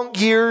long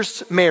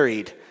years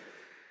married.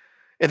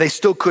 And they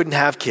still couldn't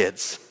have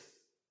kids.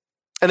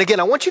 And again,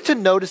 I want you to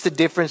notice the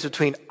difference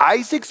between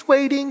Isaac's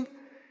waiting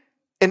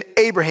and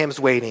Abraham's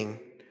waiting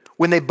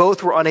when they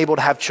both were unable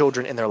to have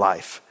children in their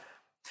life.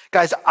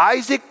 Guys,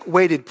 Isaac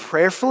waited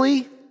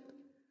prayerfully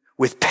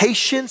with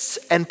patience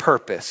and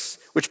purpose,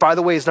 which by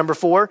the way is number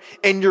 4.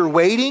 In your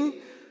waiting,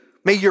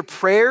 may your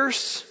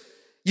prayers,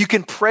 you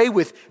can pray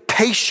with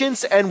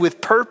patience and with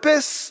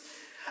purpose.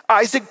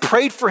 Isaac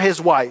prayed for his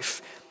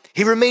wife.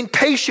 He remained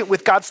patient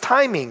with God's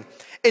timing.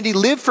 And he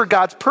lived for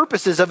God's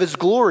purposes of his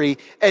glory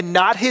and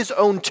not his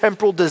own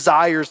temporal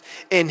desires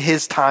in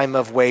his time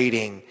of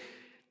waiting.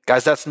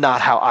 Guys, that's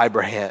not how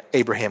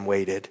Abraham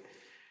waited.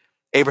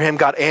 Abraham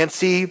got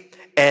antsy,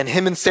 and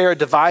him and Sarah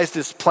devised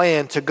this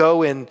plan to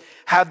go and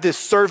have this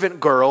servant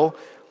girl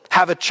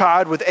have a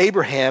child with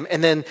Abraham,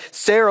 and then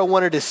Sarah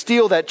wanted to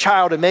steal that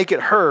child and make it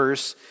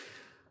hers.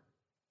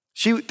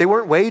 They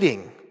weren't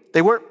waiting.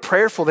 They weren't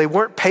prayerful. They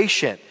weren't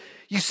patient.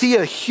 You see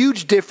a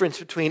huge difference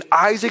between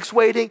Isaac's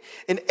waiting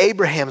and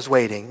Abraham's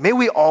waiting. May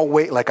we all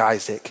wait like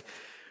Isaac,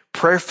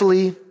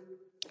 prayerfully,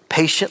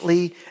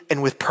 patiently,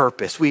 and with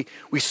purpose. We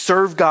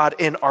serve God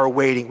in our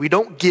waiting. We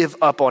don't give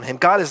up on him.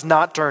 God has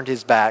not turned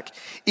his back,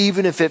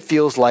 even if it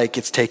feels like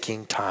it's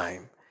taking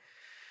time.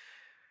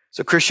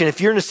 So Christian, if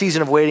you're in a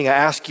season of waiting, I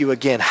ask you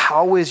again,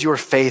 how is your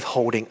faith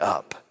holding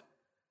up?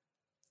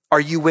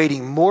 Are you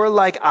waiting more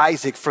like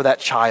Isaac for that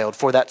child,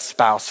 for that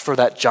spouse, for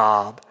that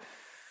job,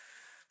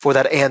 for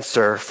that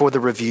answer, for the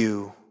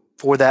review,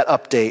 for that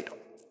update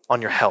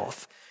on your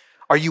health?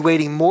 Are you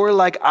waiting more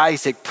like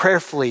Isaac,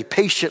 prayerfully,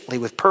 patiently,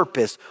 with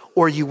purpose,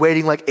 or are you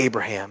waiting like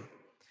Abraham?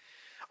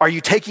 Are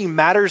you taking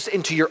matters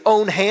into your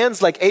own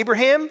hands like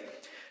Abraham,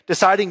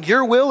 deciding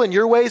your will and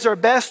your ways are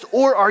best,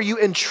 or are you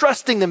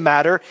entrusting the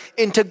matter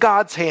into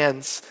God's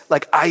hands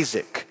like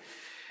Isaac,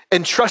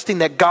 and trusting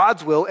that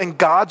God's will and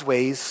God's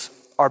ways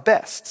are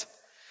best?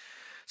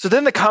 So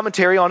then the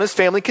commentary on his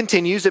family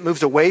continues. It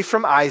moves away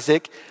from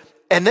Isaac,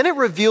 and then it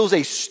reveals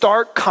a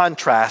stark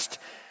contrast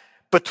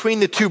between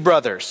the two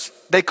brothers.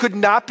 They could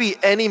not be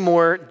any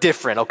more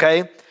different,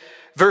 okay?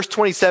 Verse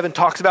 27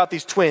 talks about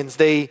these twins.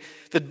 The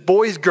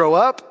boys grow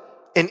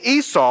up, and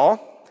Esau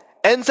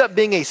ends up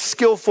being a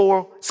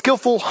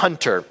skillful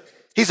hunter.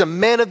 He's a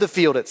man of the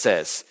field, it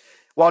says,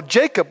 while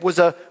Jacob was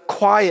a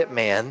quiet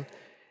man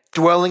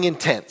dwelling in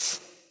tents.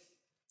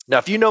 Now,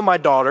 if you know my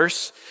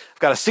daughters,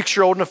 I've got a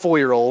 6-year-old and a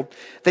 4-year-old.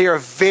 They are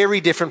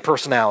very different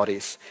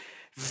personalities,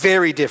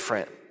 very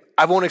different.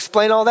 I won't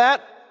explain all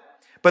that,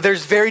 but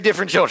there's very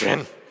different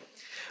children.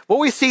 What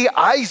we see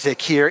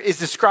Isaac here is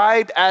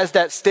described as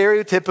that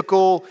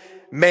stereotypical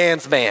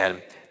man's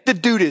man. The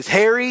dude is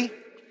hairy,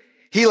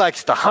 he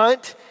likes to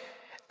hunt,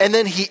 and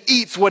then he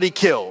eats what he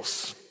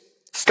kills.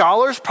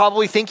 Scholars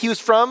probably think he was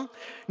from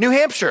New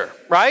Hampshire,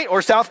 right?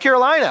 Or South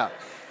Carolina.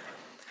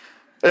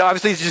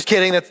 Obviously, he's just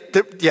kidding.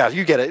 Yeah,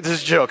 you get it. This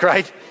is a joke,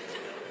 right?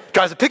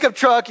 Guy's a pickup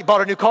truck. He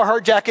bought a new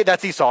Carhartt jacket.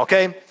 That's Esau,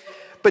 okay?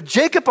 But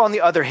Jacob, on the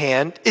other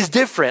hand, is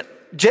different.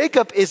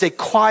 Jacob is a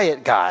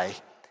quiet guy.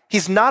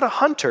 He's not a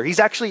hunter. He's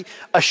actually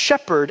a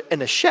shepherd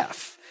and a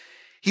chef.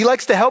 He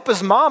likes to help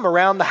his mom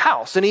around the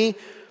house, and he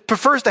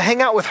prefers to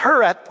hang out with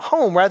her at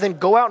home rather than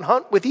go out and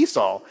hunt with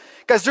Esau.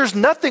 Guys, there's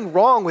nothing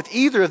wrong with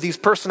either of these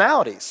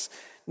personalities.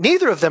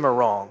 Neither of them are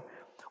wrong.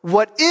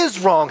 What is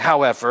wrong,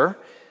 however,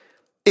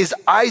 is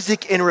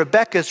Isaac and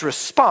Rebekah's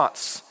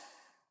response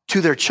to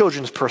their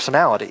children's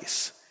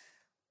personalities.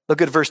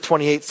 Look at verse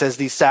 28, says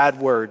these sad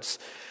words.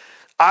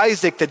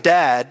 Isaac, the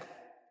dad,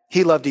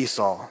 he loved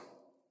Esau.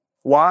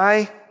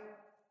 Why?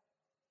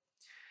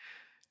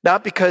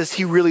 Not because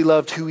he really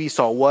loved who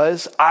Esau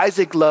was.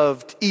 Isaac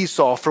loved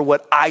Esau for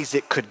what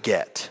Isaac could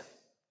get,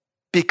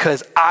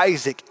 because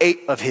Isaac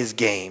ate of his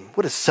game.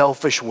 What a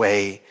selfish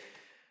way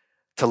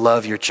to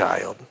love your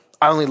child.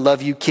 I only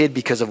love you, kid,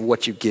 because of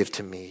what you give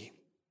to me,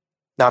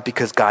 not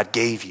because God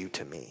gave you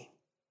to me.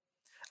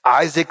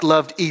 Isaac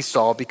loved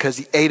Esau because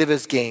he ate of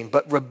his game,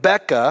 but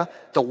Rebekah,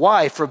 the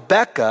wife,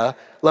 Rebekah,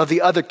 loved the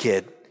other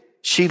kid.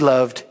 She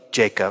loved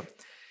Jacob.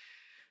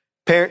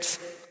 Parents,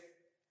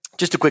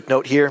 just a quick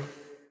note here.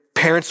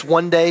 Parents,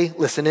 one day,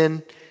 listen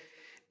in.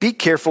 Be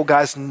careful,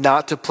 guys,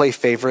 not to play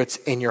favorites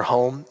in your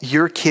home.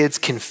 Your kids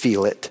can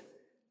feel it.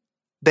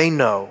 They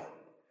know.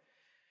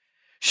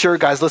 Sure,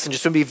 guys, listen,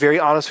 just to be very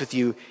honest with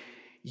you,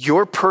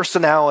 your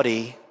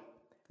personality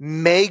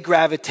may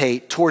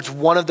gravitate towards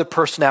one of the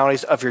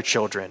personalities of your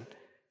children.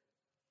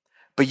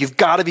 But you've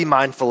got to be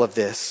mindful of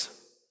this.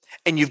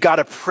 And you've got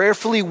to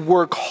prayerfully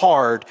work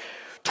hard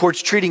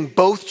towards treating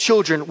both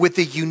children with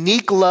the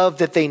unique love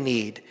that they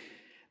need,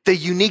 the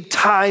unique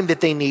time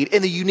that they need,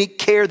 and the unique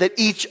care that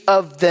each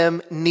of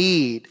them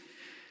need.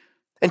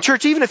 And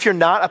church, even if you're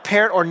not a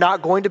parent or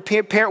not going to be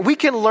a parent, we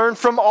can learn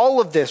from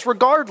all of this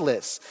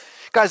regardless.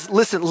 Guys,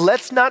 listen,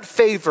 let's not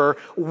favor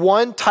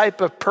one type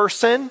of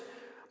person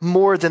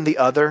more than the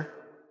other.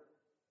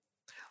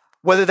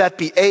 Whether that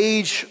be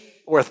age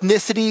or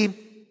ethnicity,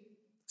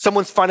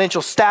 someone's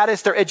financial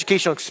status, their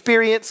educational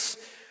experience,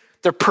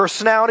 their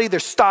personality, their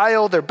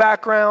style, their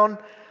background.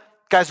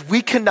 Guys,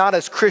 we cannot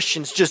as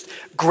Christians just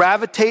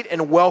gravitate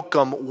and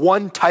welcome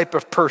one type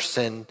of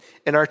person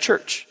in our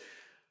church.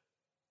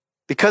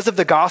 Because of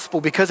the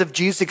gospel, because of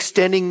Jesus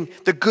extending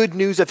the good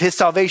news of his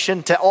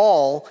salvation to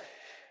all,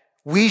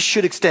 we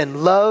should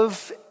extend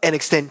love and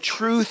extend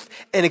truth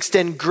and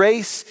extend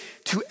grace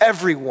to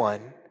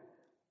everyone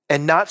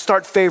and not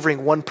start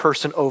favoring one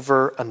person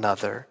over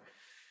another.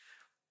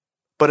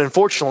 But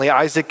unfortunately,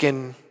 Isaac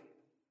and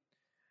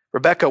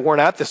Rebekah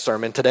weren't at this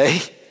sermon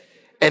today,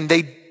 and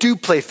they do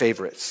play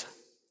favorites.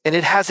 And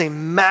it has a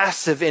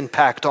massive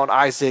impact on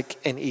Isaac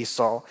and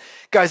Esau.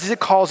 Guys, it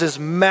causes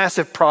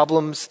massive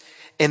problems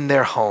in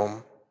their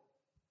home.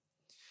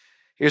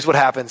 Here's what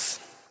happens.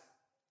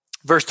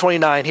 Verse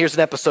 29, here's an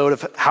episode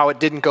of how it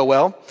didn't go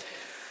well.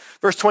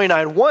 Verse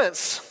 29,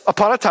 once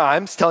upon a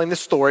time, it's telling this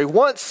story,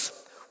 once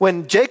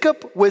when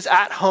Jacob was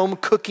at home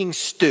cooking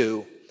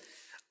stew,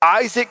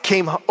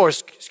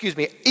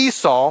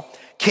 Esau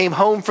came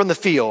home from the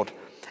field,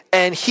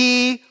 and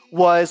he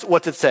was,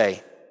 what's it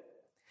say?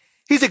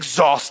 He's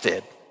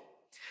exhausted.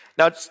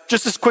 Now,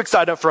 just this quick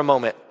side note for a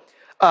moment.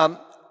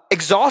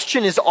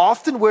 Exhaustion is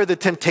often where the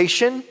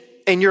temptation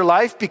in your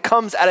life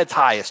becomes at its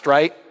highest,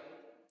 right?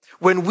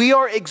 When we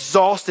are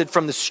exhausted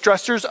from the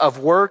stressors of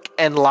work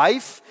and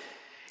life,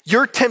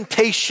 your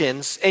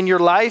temptations in your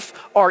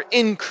life are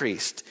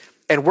increased.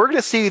 And we're going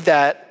to see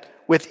that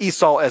with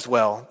Esau as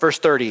well. Verse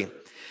 30.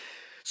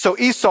 So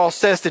Esau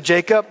says to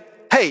Jacob,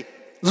 hey,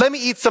 let me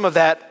eat some of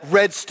that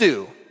red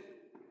stew,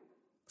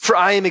 for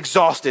I am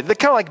exhausted. That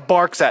kind of like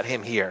barks at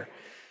him here.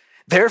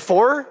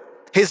 Therefore,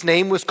 his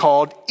name was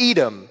called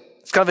Edom.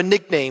 It's kind of a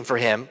nickname for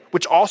him,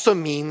 which also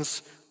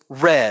means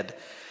red.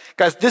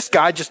 Guys, this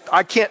guy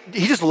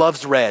he just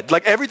loves red.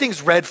 Like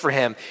everything's red for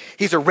him.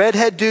 He's a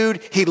redhead dude.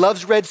 He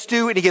loves red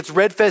stew and he gets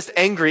red-faced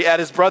angry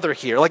at his brother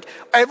here. Like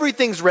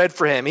everything's red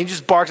for him. He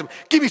just barks,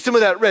 give me some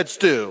of that red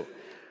stew.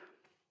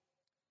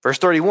 Verse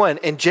 31,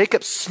 and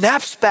Jacob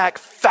snaps back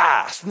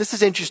fast. And this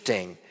is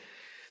interesting.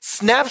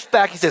 Snaps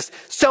back, he says,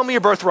 sell me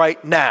your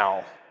birthright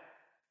now.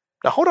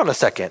 Now hold on a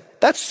second.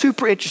 That's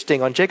super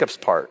interesting on Jacob's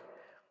part.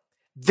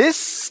 This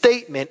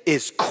statement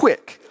is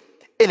quick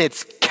and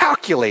it's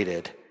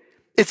calculated.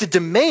 It's a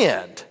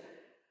demand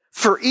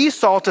for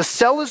Esau to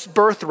sell his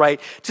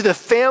birthright to the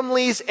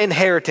family's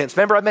inheritance.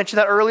 Remember I mentioned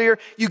that earlier?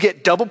 You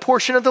get double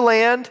portion of the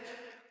land.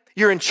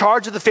 You're in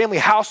charge of the family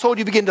household.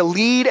 You begin to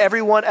lead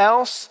everyone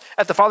else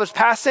at the father's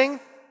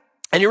passing.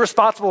 And you're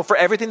responsible for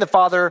everything the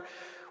father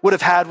would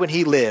have had when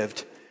he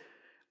lived.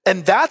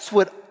 And that's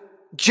what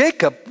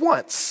Jacob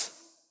wants.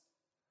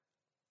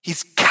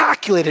 He's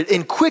calculated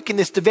and quick in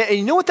this demand. And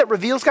you know what that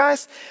reveals,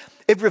 guys?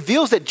 It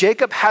reveals that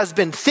Jacob has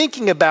been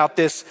thinking about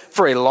this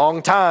for a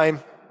long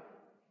time.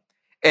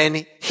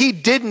 And he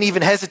didn't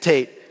even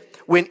hesitate.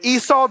 When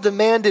Esau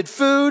demanded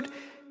food,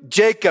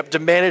 Jacob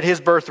demanded his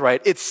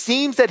birthright. It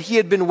seems that he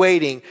had been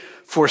waiting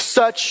for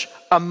such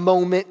a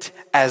moment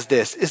as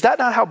this. Is that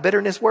not how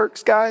bitterness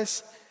works,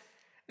 guys?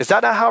 Is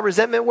that not how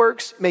resentment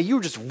works? Man, you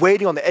were just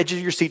waiting on the edge of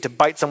your seat to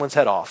bite someone's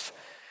head off,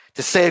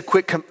 to say a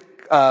quick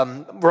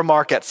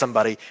remark at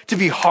somebody, to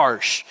be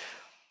harsh.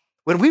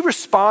 When we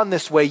respond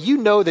this way, you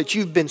know that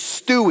you've been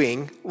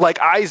stewing like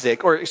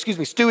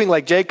stewing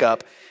like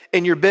Jacob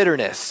in your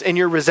bitterness and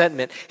your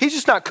resentment. He's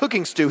just not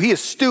cooking stew. He is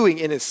stewing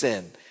in his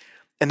sin.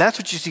 And that's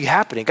what you see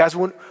happening. Guys,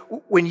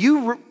 when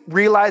you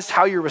realize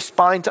how you're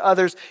responding to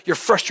others, you're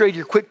frustrated,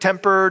 you're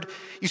quick-tempered,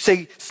 you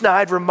say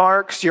snide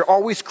remarks, you're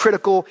always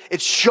critical,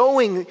 it's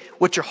showing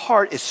what your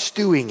heart is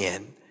stewing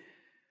in.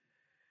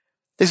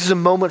 This is a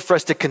moment for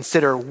us to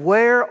consider,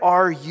 where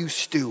are you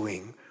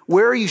stewing?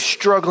 Where are you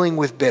struggling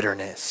with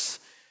bitterness?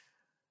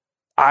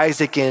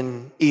 Isaac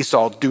and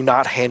Esau do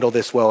not handle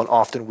this well, and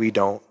often we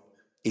don't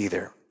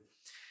either.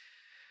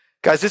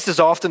 Guys, this is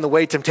often the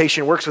way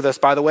temptation works with us,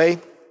 by the way.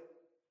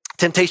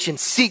 Temptation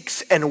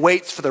seeks and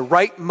waits for the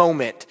right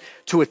moment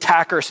to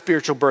attack our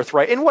spiritual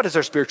birthright. And what is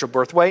our spiritual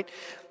birthright?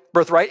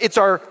 It's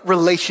our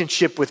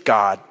relationship with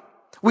God.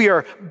 We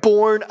are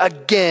born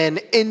again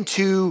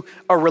into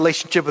a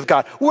relationship with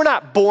God. We're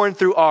not born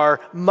through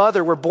our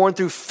mother. We're born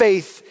through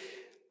faith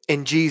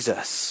in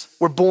Jesus.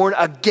 We're born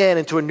again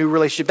into a new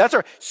relationship. That's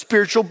our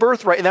spiritual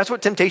birthright. And that's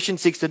what temptation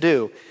seeks to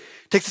do.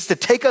 It takes us to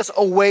take us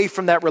away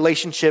from that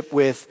relationship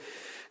with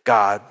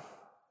God.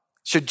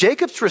 So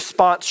Jacob's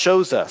response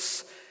shows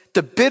us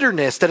the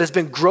bitterness that has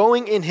been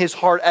growing in his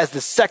heart as the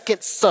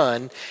second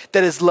son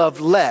that is loved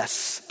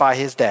less by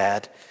his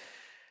dad.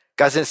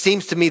 Guys, it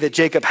seems to me that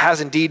Jacob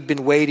has indeed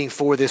been waiting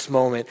for this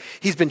moment.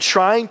 He's been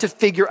trying to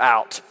figure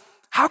out,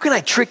 how can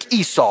I trick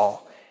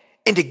Esau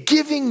into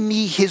giving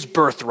me his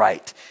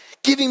birthright,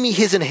 giving me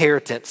his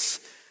inheritance?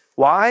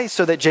 Why?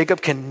 So that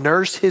Jacob can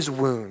nurse his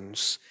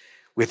wounds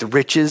with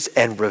riches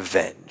and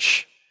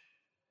revenge.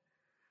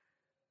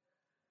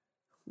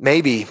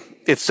 Maybe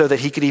it's so that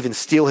he could even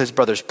steal his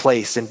brother's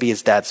place and be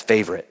his dad's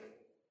favorite,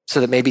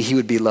 so that maybe he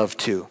would be loved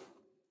too.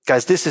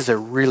 Guys, this is a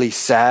really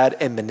sad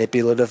and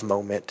manipulative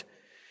moment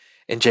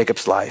in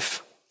Jacob's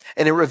life.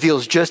 And it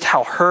reveals just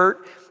how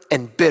hurt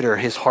and bitter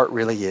his heart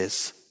really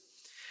is.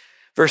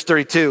 Verse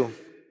 32,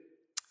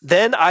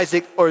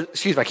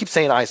 I keep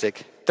saying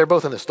Isaac. They're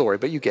both in the story,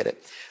 but you get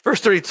it.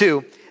 Verse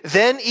 32,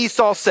 then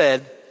Esau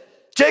said,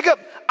 Jacob,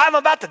 I'm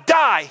about to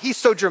die. He's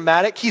so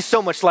dramatic. He's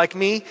so much like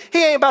me.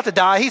 He ain't about to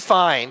die. He's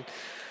fine.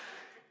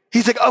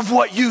 He's like, of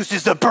what use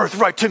is the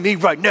birthright to me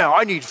right now?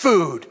 I need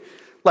food.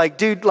 Like,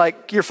 dude,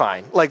 you're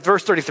fine.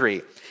 Verse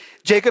 33.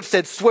 Jacob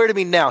said, swear to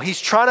me now. He's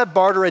trying to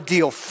barter a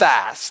deal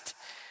fast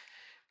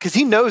because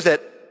he knows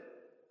that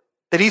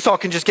Esau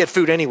can just get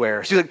food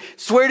anywhere. So he's like,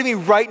 swear to me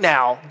right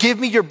now. Give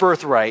me your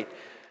birthright.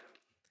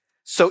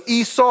 So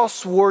Esau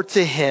swore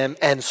to him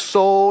and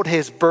sold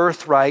his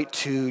birthright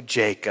to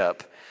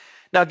Jacob.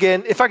 Now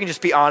again, if I can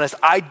just be honest,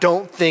 I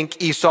don't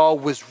think Esau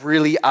was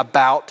really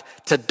about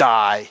to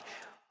die.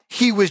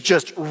 He was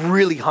just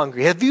really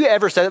hungry. Have you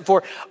ever said it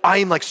before? I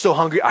am so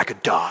hungry I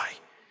could die.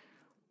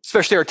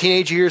 Especially our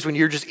teenage years when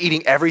you're just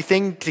eating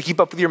everything to keep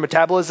up with your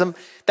metabolism.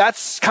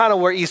 That's kind of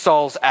where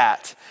Esau's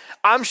at.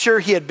 I'm sure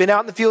he had been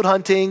out in the field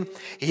hunting.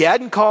 He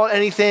hadn't caught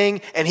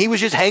anything and he was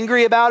just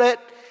hangry about it.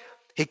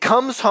 He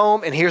comes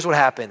home and here's what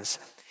happens.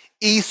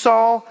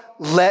 Esau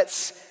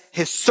lets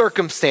his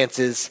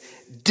circumstances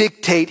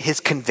dictate his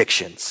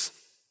convictions.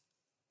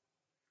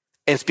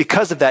 And it's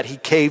because of that he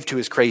caved to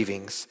his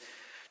cravings.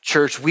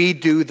 Church, we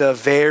do the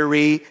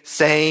very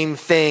same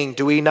thing,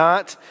 do we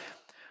not?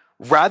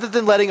 Rather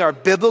than letting our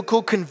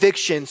biblical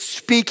convictions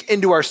speak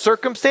into our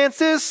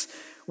circumstances,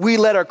 we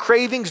let our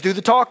cravings do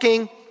the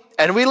talking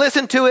and we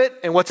listen to it.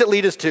 And what's it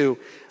lead us to?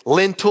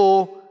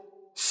 Lentil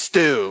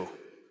stew.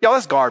 Y'all,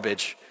 that's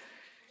garbage.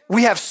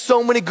 We have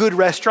so many good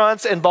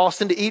restaurants in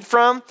Boston to eat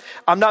from.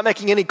 I'm not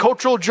making any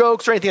cultural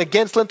jokes or anything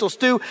against lentil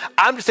stew.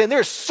 I'm just saying there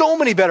are so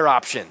many better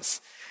options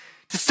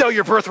to sell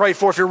your birthright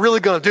for if you're really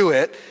going to do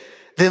it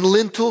than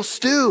lentil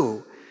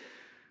stew.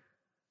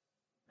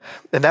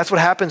 And that's what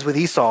happens with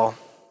Esau.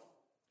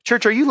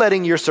 Church, are you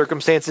letting your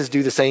circumstances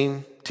do the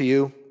same to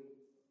you?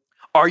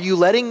 Are you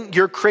letting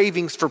your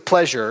cravings for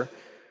pleasure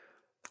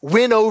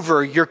win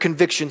over your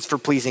convictions for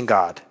pleasing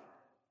God?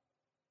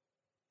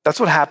 That's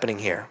what's happening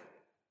here.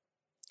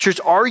 Church,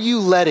 are you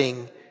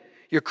letting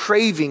your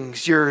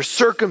cravings, your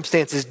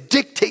circumstances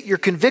dictate your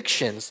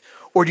convictions?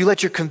 Or do you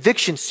let your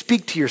convictions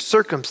speak to your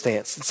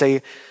circumstance and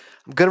say,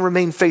 I'm going to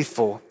remain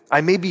faithful.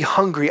 I may be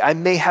hungry. I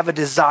may have a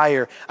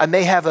desire. I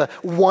may have a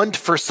want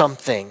for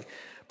something,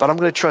 but I'm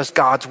going to trust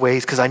God's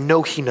ways because I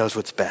know he knows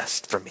what's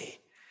best for me.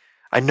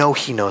 I know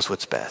he knows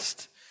what's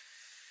best.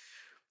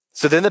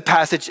 So then the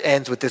passage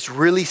ends with this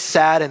really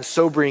sad and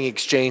sobering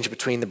exchange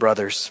between the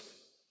brothers.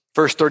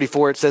 Verse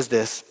 34, it says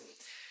this,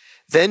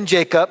 then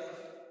Jacob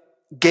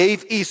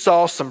gave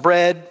Esau some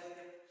bread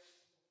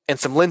and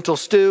some lentil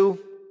stew.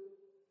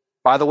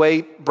 By the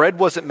way, bread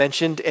wasn't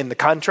mentioned in the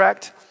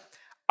contract.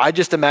 I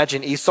just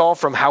imagine Esau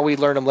from how we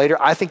learn him later.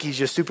 I think he's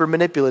just super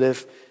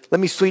manipulative. Let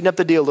me sweeten up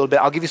the deal a little bit.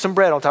 I'll give you some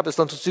bread on top of this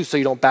lentil stew so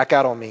you don't back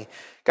out on me.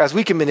 Guys,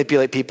 we can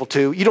manipulate people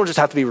too. You don't just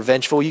have to be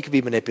revengeful. You can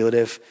be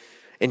manipulative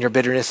in your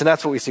bitterness. And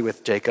that's what we see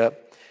with Jacob.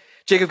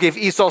 Jacob gave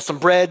Esau some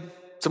bread,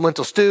 some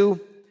lentil stew.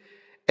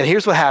 And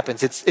here's what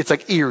happens. It's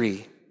like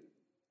eerie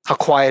how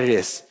quiet it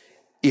is.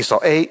 Esau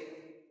ate,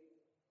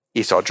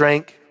 Esau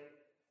drank,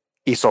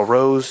 Esau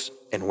rose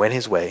and went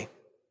his way.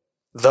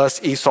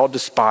 Thus Esau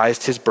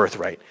despised his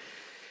birthright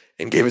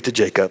and gave it to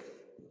Jacob.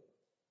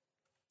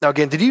 Now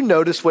again, did you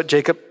notice what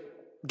Jacob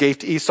gave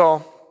to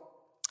Esau?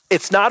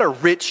 It's not a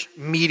rich,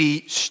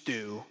 meaty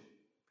stew.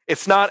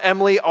 It's not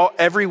Emily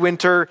every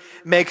winter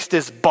makes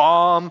this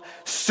bomb,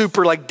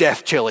 super like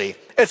death chili.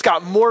 It's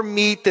got more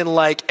meat than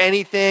like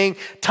anything,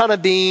 ton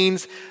of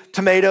beans,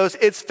 tomatoes.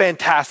 It's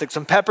fantastic.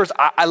 Some peppers.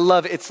 I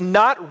love it. It's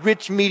not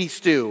rich, meaty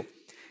stew.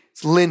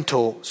 It's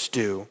lentil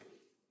stew.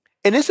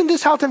 And isn't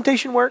this how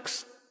temptation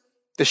works?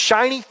 The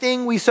shiny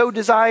thing we so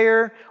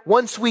desire,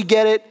 once we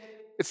get it,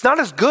 it's not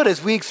as good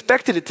as we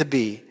expected it to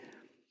be.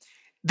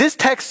 This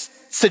text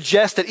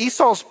suggests that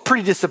Esau's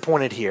pretty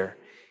disappointed here.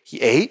 He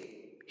ate,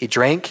 he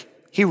drank,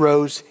 he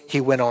rose, he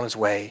went on his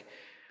way.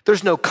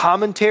 There's no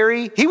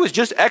commentary. He was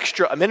just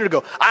extra a minute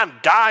ago. I'm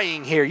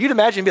dying here. You'd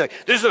imagine him be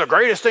like, this is the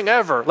greatest thing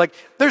ever. Like,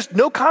 there's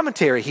no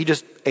commentary. He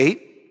just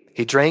ate,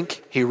 he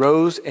drank, he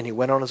rose, and he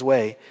went on his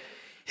way.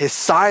 His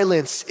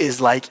silence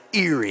is like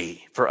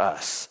eerie for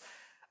us.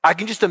 I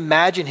can just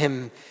imagine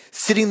him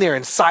sitting there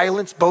in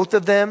silence, both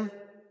of them,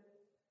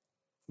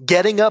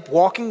 getting up,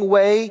 walking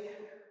away,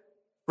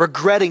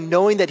 regretting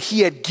knowing that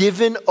he had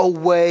given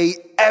away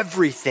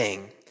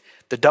everything.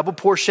 The double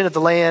portion of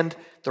the land,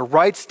 the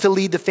rights to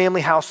lead the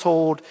family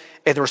household,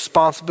 and the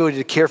responsibility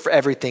to care for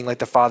everything like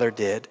the father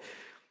did.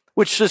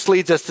 Which just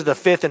leads us to the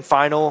fifth and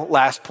final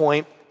last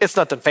point. It's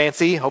nothing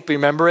fancy. Hope you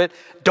remember it.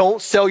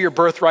 Don't sell your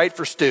birthright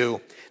for stew.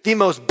 The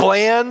most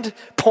bland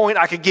point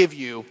I could give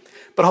you,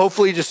 but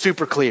hopefully just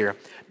super clear.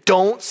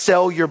 Don't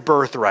sell your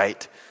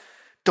birthright.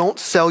 Don't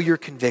sell your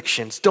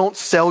convictions. Don't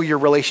sell your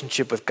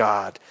relationship with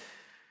God.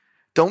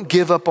 Don't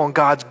give up on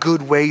God's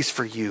good ways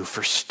for you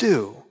for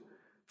stew,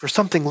 for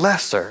something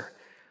lesser.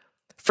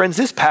 Friends,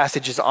 this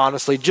passage is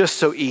honestly just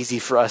so easy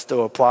for us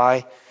to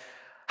apply.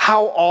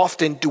 How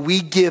often do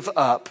we give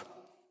up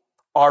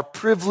our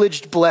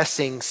privileged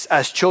blessings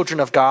as children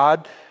of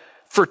God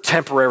for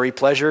temporary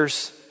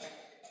pleasures?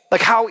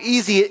 Like how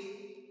easy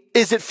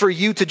is it for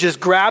you to just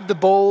grab the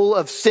bowl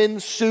of sin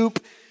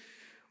soup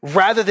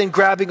rather than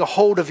grabbing a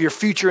hold of your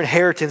future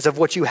inheritance of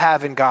what you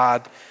have in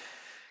God?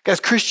 Guys,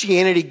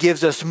 Christianity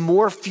gives us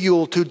more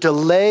fuel to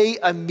delay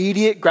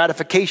immediate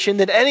gratification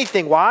than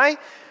anything. Why?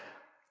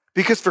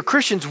 Because for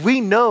Christians,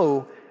 we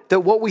know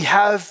that what we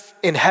have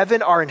in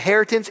heaven, our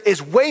inheritance,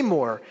 is way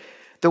more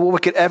than what we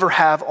could ever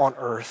have on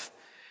earth.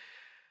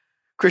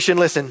 Christian,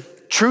 listen,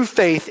 true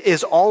faith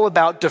is all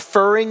about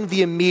deferring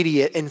the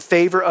immediate in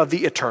favor of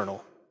the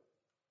eternal.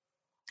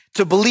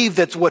 To believe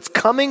that what's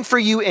coming for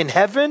you in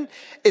heaven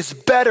is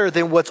better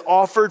than what's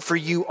offered for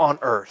you on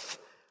earth.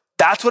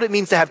 That's what it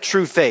means to have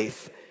true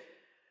faith.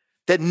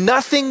 That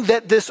nothing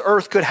that this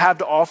earth could have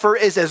to offer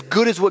is as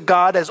good as what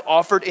God has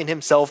offered in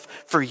himself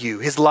for you.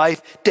 His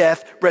life,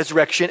 death,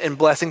 resurrection, and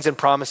blessings and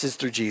promises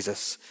through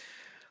Jesus.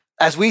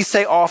 As we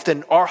say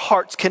often, our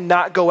hearts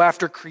cannot go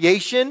after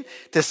creation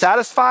to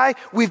satisfy.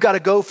 We've got to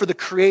go for the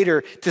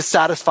Creator to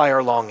satisfy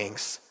our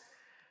longings.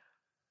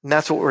 And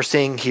that's what we're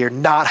seeing here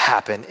not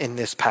happen in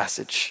this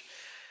passage.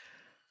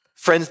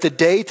 Friends, the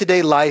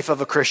day-to-day life of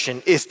a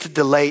Christian is to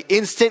delay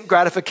instant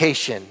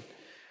gratification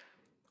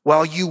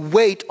while you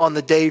wait on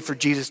the day for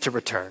Jesus to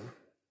return.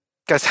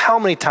 Guys, how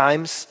many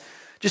times,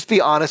 just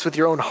be honest with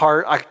your own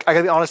heart. I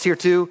gotta be honest here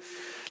too.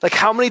 Like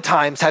how many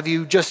times have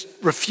you just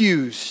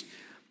refused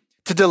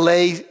to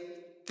delay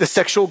the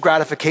sexual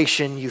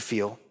gratification you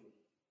feel?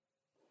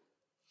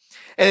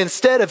 And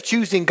instead of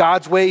choosing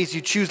God's ways,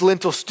 you choose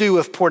lentil stew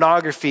of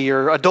pornography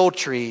or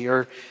adultery,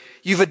 or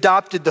you've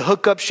adopted the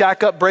hookup,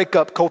 shack up, break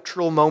up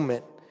cultural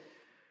moment.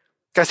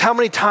 Guys, how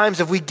many times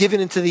have we given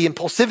into the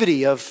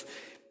impulsivity of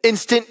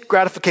instant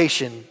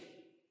gratification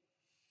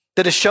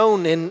that is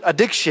shown in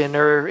addiction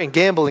or in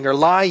gambling or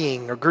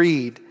lying or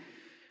greed?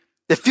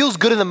 It feels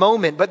good in the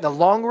moment, but in the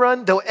long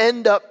run, they'll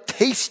end up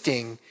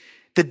tasting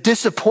the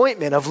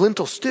disappointment of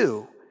lentil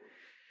stew.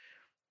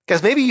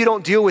 Guys, maybe you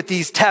don't deal with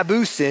these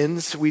taboo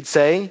sins, we'd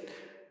say,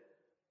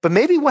 but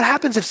maybe what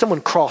happens if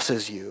someone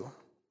crosses you,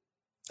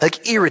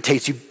 like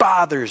irritates you,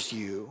 bothers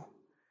you?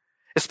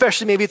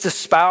 Especially maybe it's a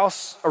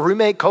spouse, a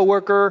roommate,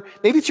 coworker,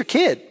 maybe it's your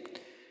kid.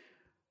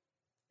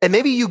 And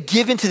maybe you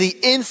give into the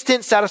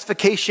instant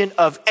satisfaction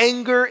of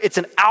anger. It's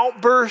an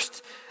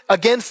outburst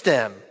against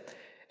them.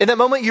 In that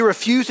moment, you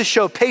refuse to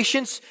show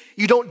patience.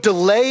 You don't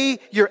delay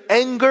your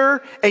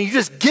anger, and you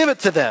just give it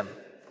to them.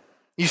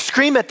 You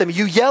scream at them.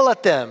 You yell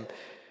at them.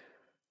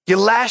 You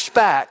lash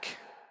back.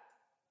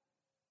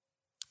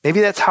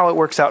 Maybe that's how it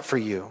works out for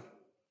you.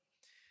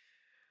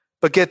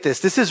 But get this.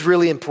 This is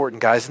really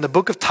important, guys. In the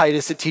book of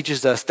Titus, it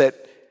teaches us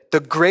that the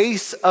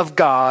grace of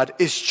God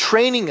is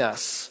training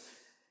us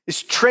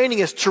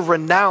to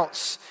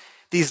renounce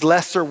these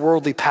lesser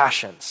worldly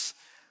passions.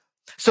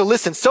 So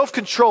listen,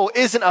 self-control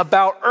isn't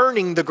about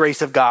earning the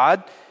grace of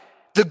God.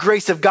 The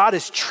grace of God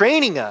is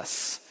training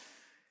us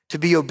to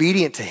be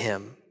obedient to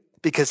him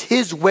because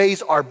his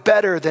ways are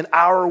better than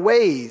our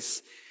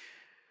ways.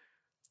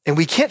 And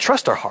we can't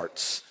trust our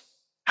hearts.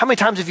 How many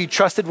times have you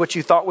trusted what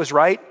you thought was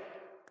right,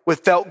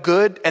 what felt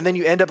good, and then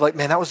you end up like,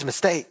 man, that was a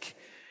mistake?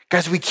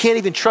 Guys, we can't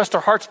even trust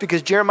our hearts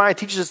because Jeremiah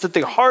teaches us that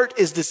the heart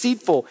is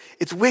deceitful.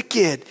 It's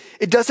wicked.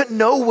 It doesn't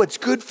know what's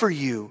good for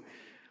you.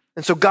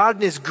 And so God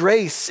in his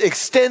grace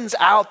extends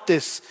out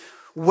this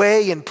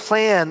way and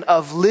plan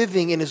of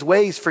living in his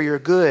ways for your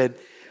good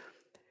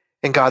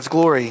and God's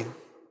glory.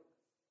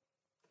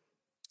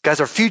 Guys,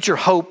 our future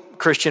hope,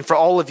 Christian, for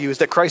all of you is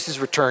that Christ is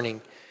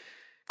returning.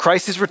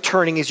 Christ is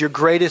returning is your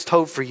greatest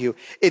hope for you.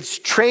 It's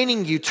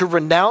training you to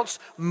renounce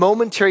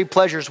momentary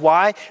pleasures.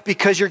 Why?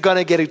 Because you're going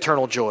to get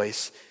eternal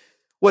joys.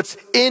 What's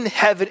in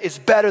heaven is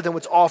better than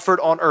what's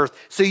offered on earth.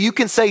 So you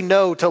can say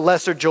no to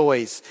lesser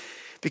joys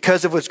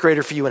because of what's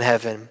greater for you in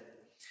heaven.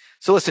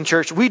 So listen,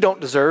 church, we don't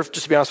deserve,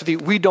 just to be honest with you,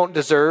 we don't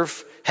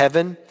deserve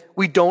heaven.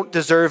 We don't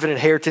deserve an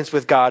inheritance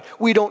with God.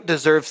 We don't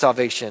deserve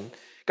salvation.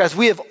 Guys,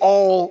 we have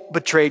all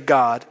betrayed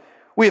God.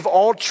 We have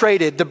all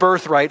traded the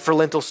birthright for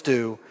lentil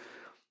stew.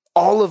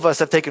 All of us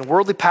have taken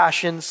worldly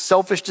passions,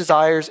 selfish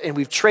desires, and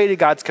we've traded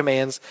God's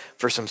commands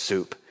for some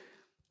soup.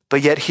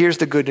 But yet here's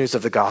the good news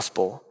of the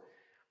gospel.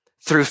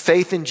 Through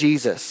faith in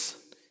Jesus,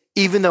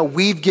 even though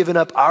we've given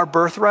up our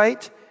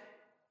birthright,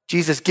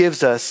 Jesus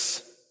gives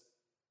us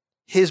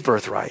his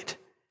birthright,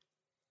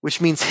 which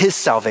means his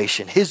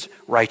salvation, his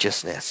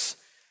righteousness,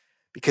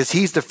 because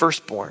he's the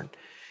firstborn.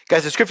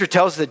 Guys, the scripture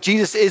tells us that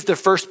Jesus is the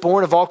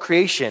firstborn of all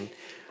creation.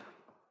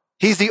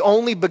 He's the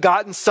only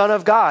begotten Son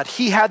of God.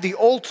 He had the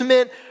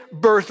ultimate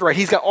birthright.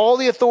 He's got all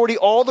the authority,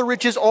 all the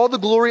riches, all the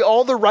glory,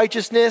 all the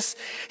righteousness.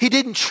 He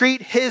didn't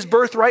treat his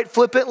birthright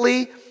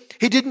flippantly.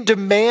 He didn't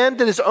demand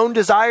that his own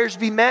desires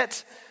be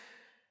met.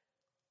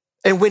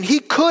 And when he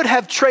could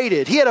have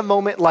traded, he had a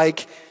moment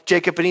like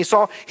Jacob and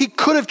Esau. He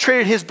could have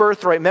traded his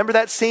birthright. Remember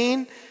that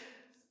scene?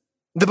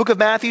 The book of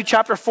Matthew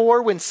chapter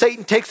 4, when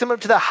Satan takes him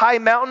up to the high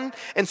mountain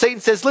and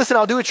Satan says, listen,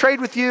 I'll do a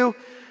trade with you.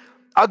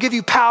 I'll give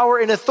you power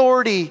and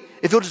authority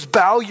if you'll just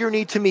bow your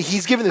knee to me.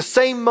 He's given the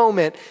same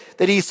moment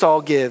that Esau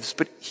gives,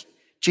 but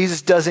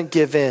Jesus doesn't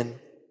give in.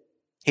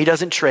 He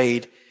doesn't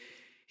trade.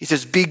 He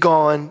says, be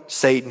gone,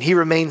 Satan. He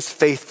remains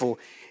faithful.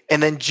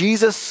 And then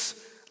Jesus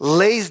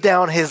lays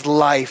down his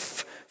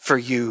life for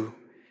you.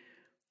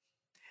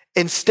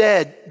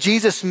 Instead,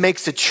 Jesus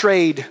makes a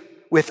trade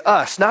with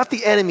us, not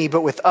the enemy,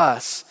 but with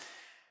us.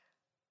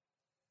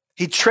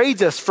 He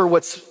trades us for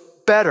what's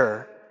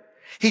better.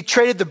 He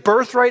traded the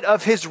birthright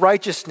of his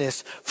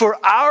righteousness for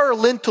our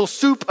lentil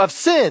soup of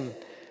sin.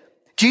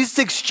 Jesus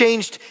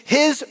exchanged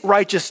his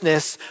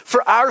righteousness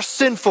for our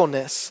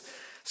sinfulness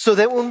so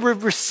that when we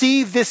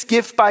receive this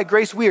gift by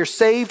grace, we are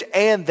saved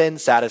and then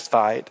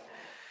satisfied.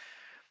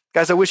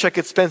 Guys, I wish I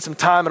could spend some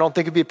time. I don't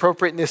think it'd be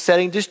appropriate in this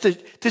setting just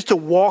to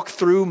walk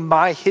through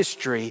my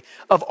history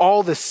of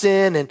all the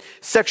sin and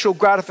sexual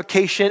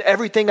gratification,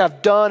 everything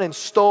I've done and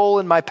stole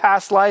in my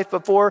past life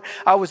before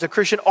I was a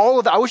Christian, all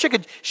of that. I wish I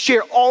could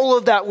share all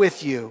of that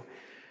with you.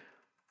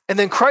 And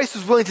then Christ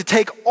was willing to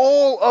take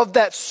all of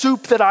that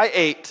soup that I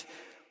ate,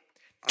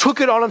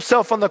 took it on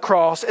himself on the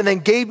cross, and then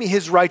gave me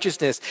his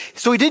righteousness.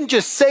 So he didn't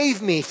just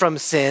save me from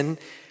sin.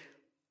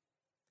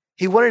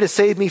 He wanted to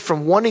save me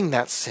from wanting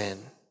that sin.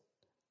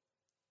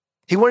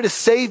 He wanted to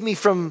save me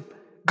from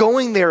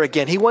going there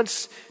again. He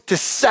wants to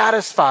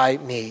satisfy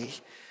me.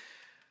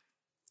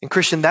 And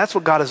Christian, that's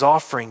what God is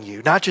offering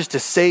you, not just to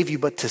save you,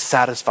 but to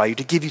satisfy you,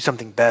 to give you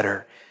something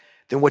better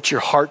than what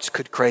your hearts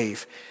could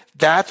crave.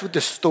 That's what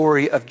the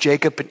story of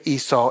Jacob and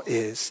Esau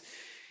is.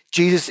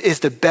 Jesus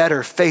is the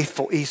better,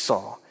 faithful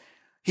Esau.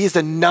 He is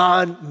the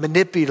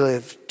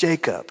non-manipulative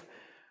Jacob.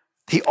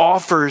 He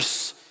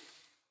offers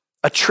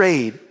a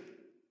trade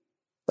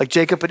like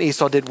Jacob and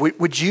Esau did.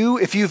 Would you,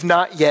 if you've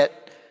not yet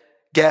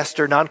guest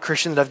or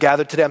non-Christian that I've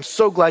gathered today, I'm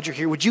so glad you're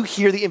here. Would you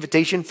hear the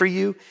invitation for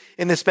you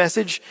in this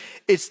message?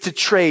 It's to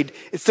trade.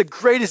 It's the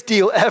greatest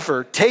deal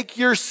ever. Take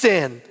your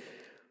sin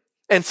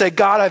and say,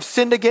 God, I've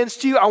sinned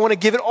against you. I want to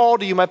give it all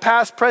to you, my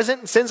past,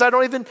 present, and sins I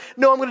don't even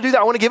know I'm going to do that.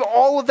 I want to give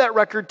all of that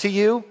record to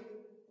you.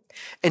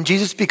 And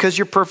Jesus, because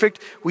you're perfect,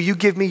 will you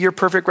give me your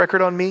perfect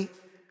record on me?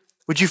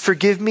 Would you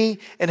forgive me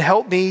and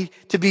help me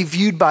to be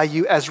viewed by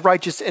you as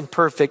righteous and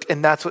perfect?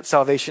 And that's what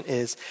salvation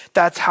is.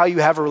 That's how you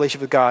have a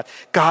relationship with God.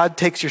 God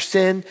takes your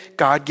sin.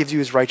 God gives you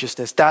his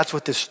righteousness. That's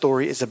what this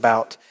story is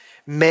about.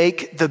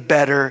 Make the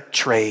better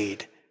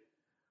trade.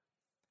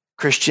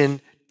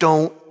 Christian,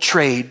 don't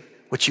trade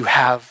what you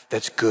have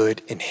that's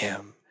good in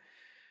him.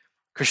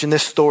 Christian,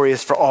 this story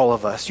is for all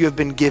of us. You have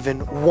been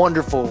given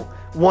wonderful,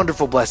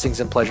 wonderful blessings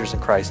and pleasures in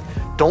Christ.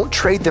 Don't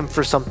trade them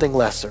for something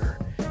lesser.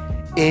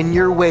 In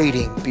your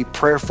waiting, be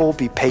prayerful,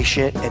 be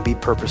patient, and be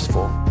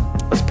purposeful.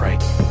 Let's pray.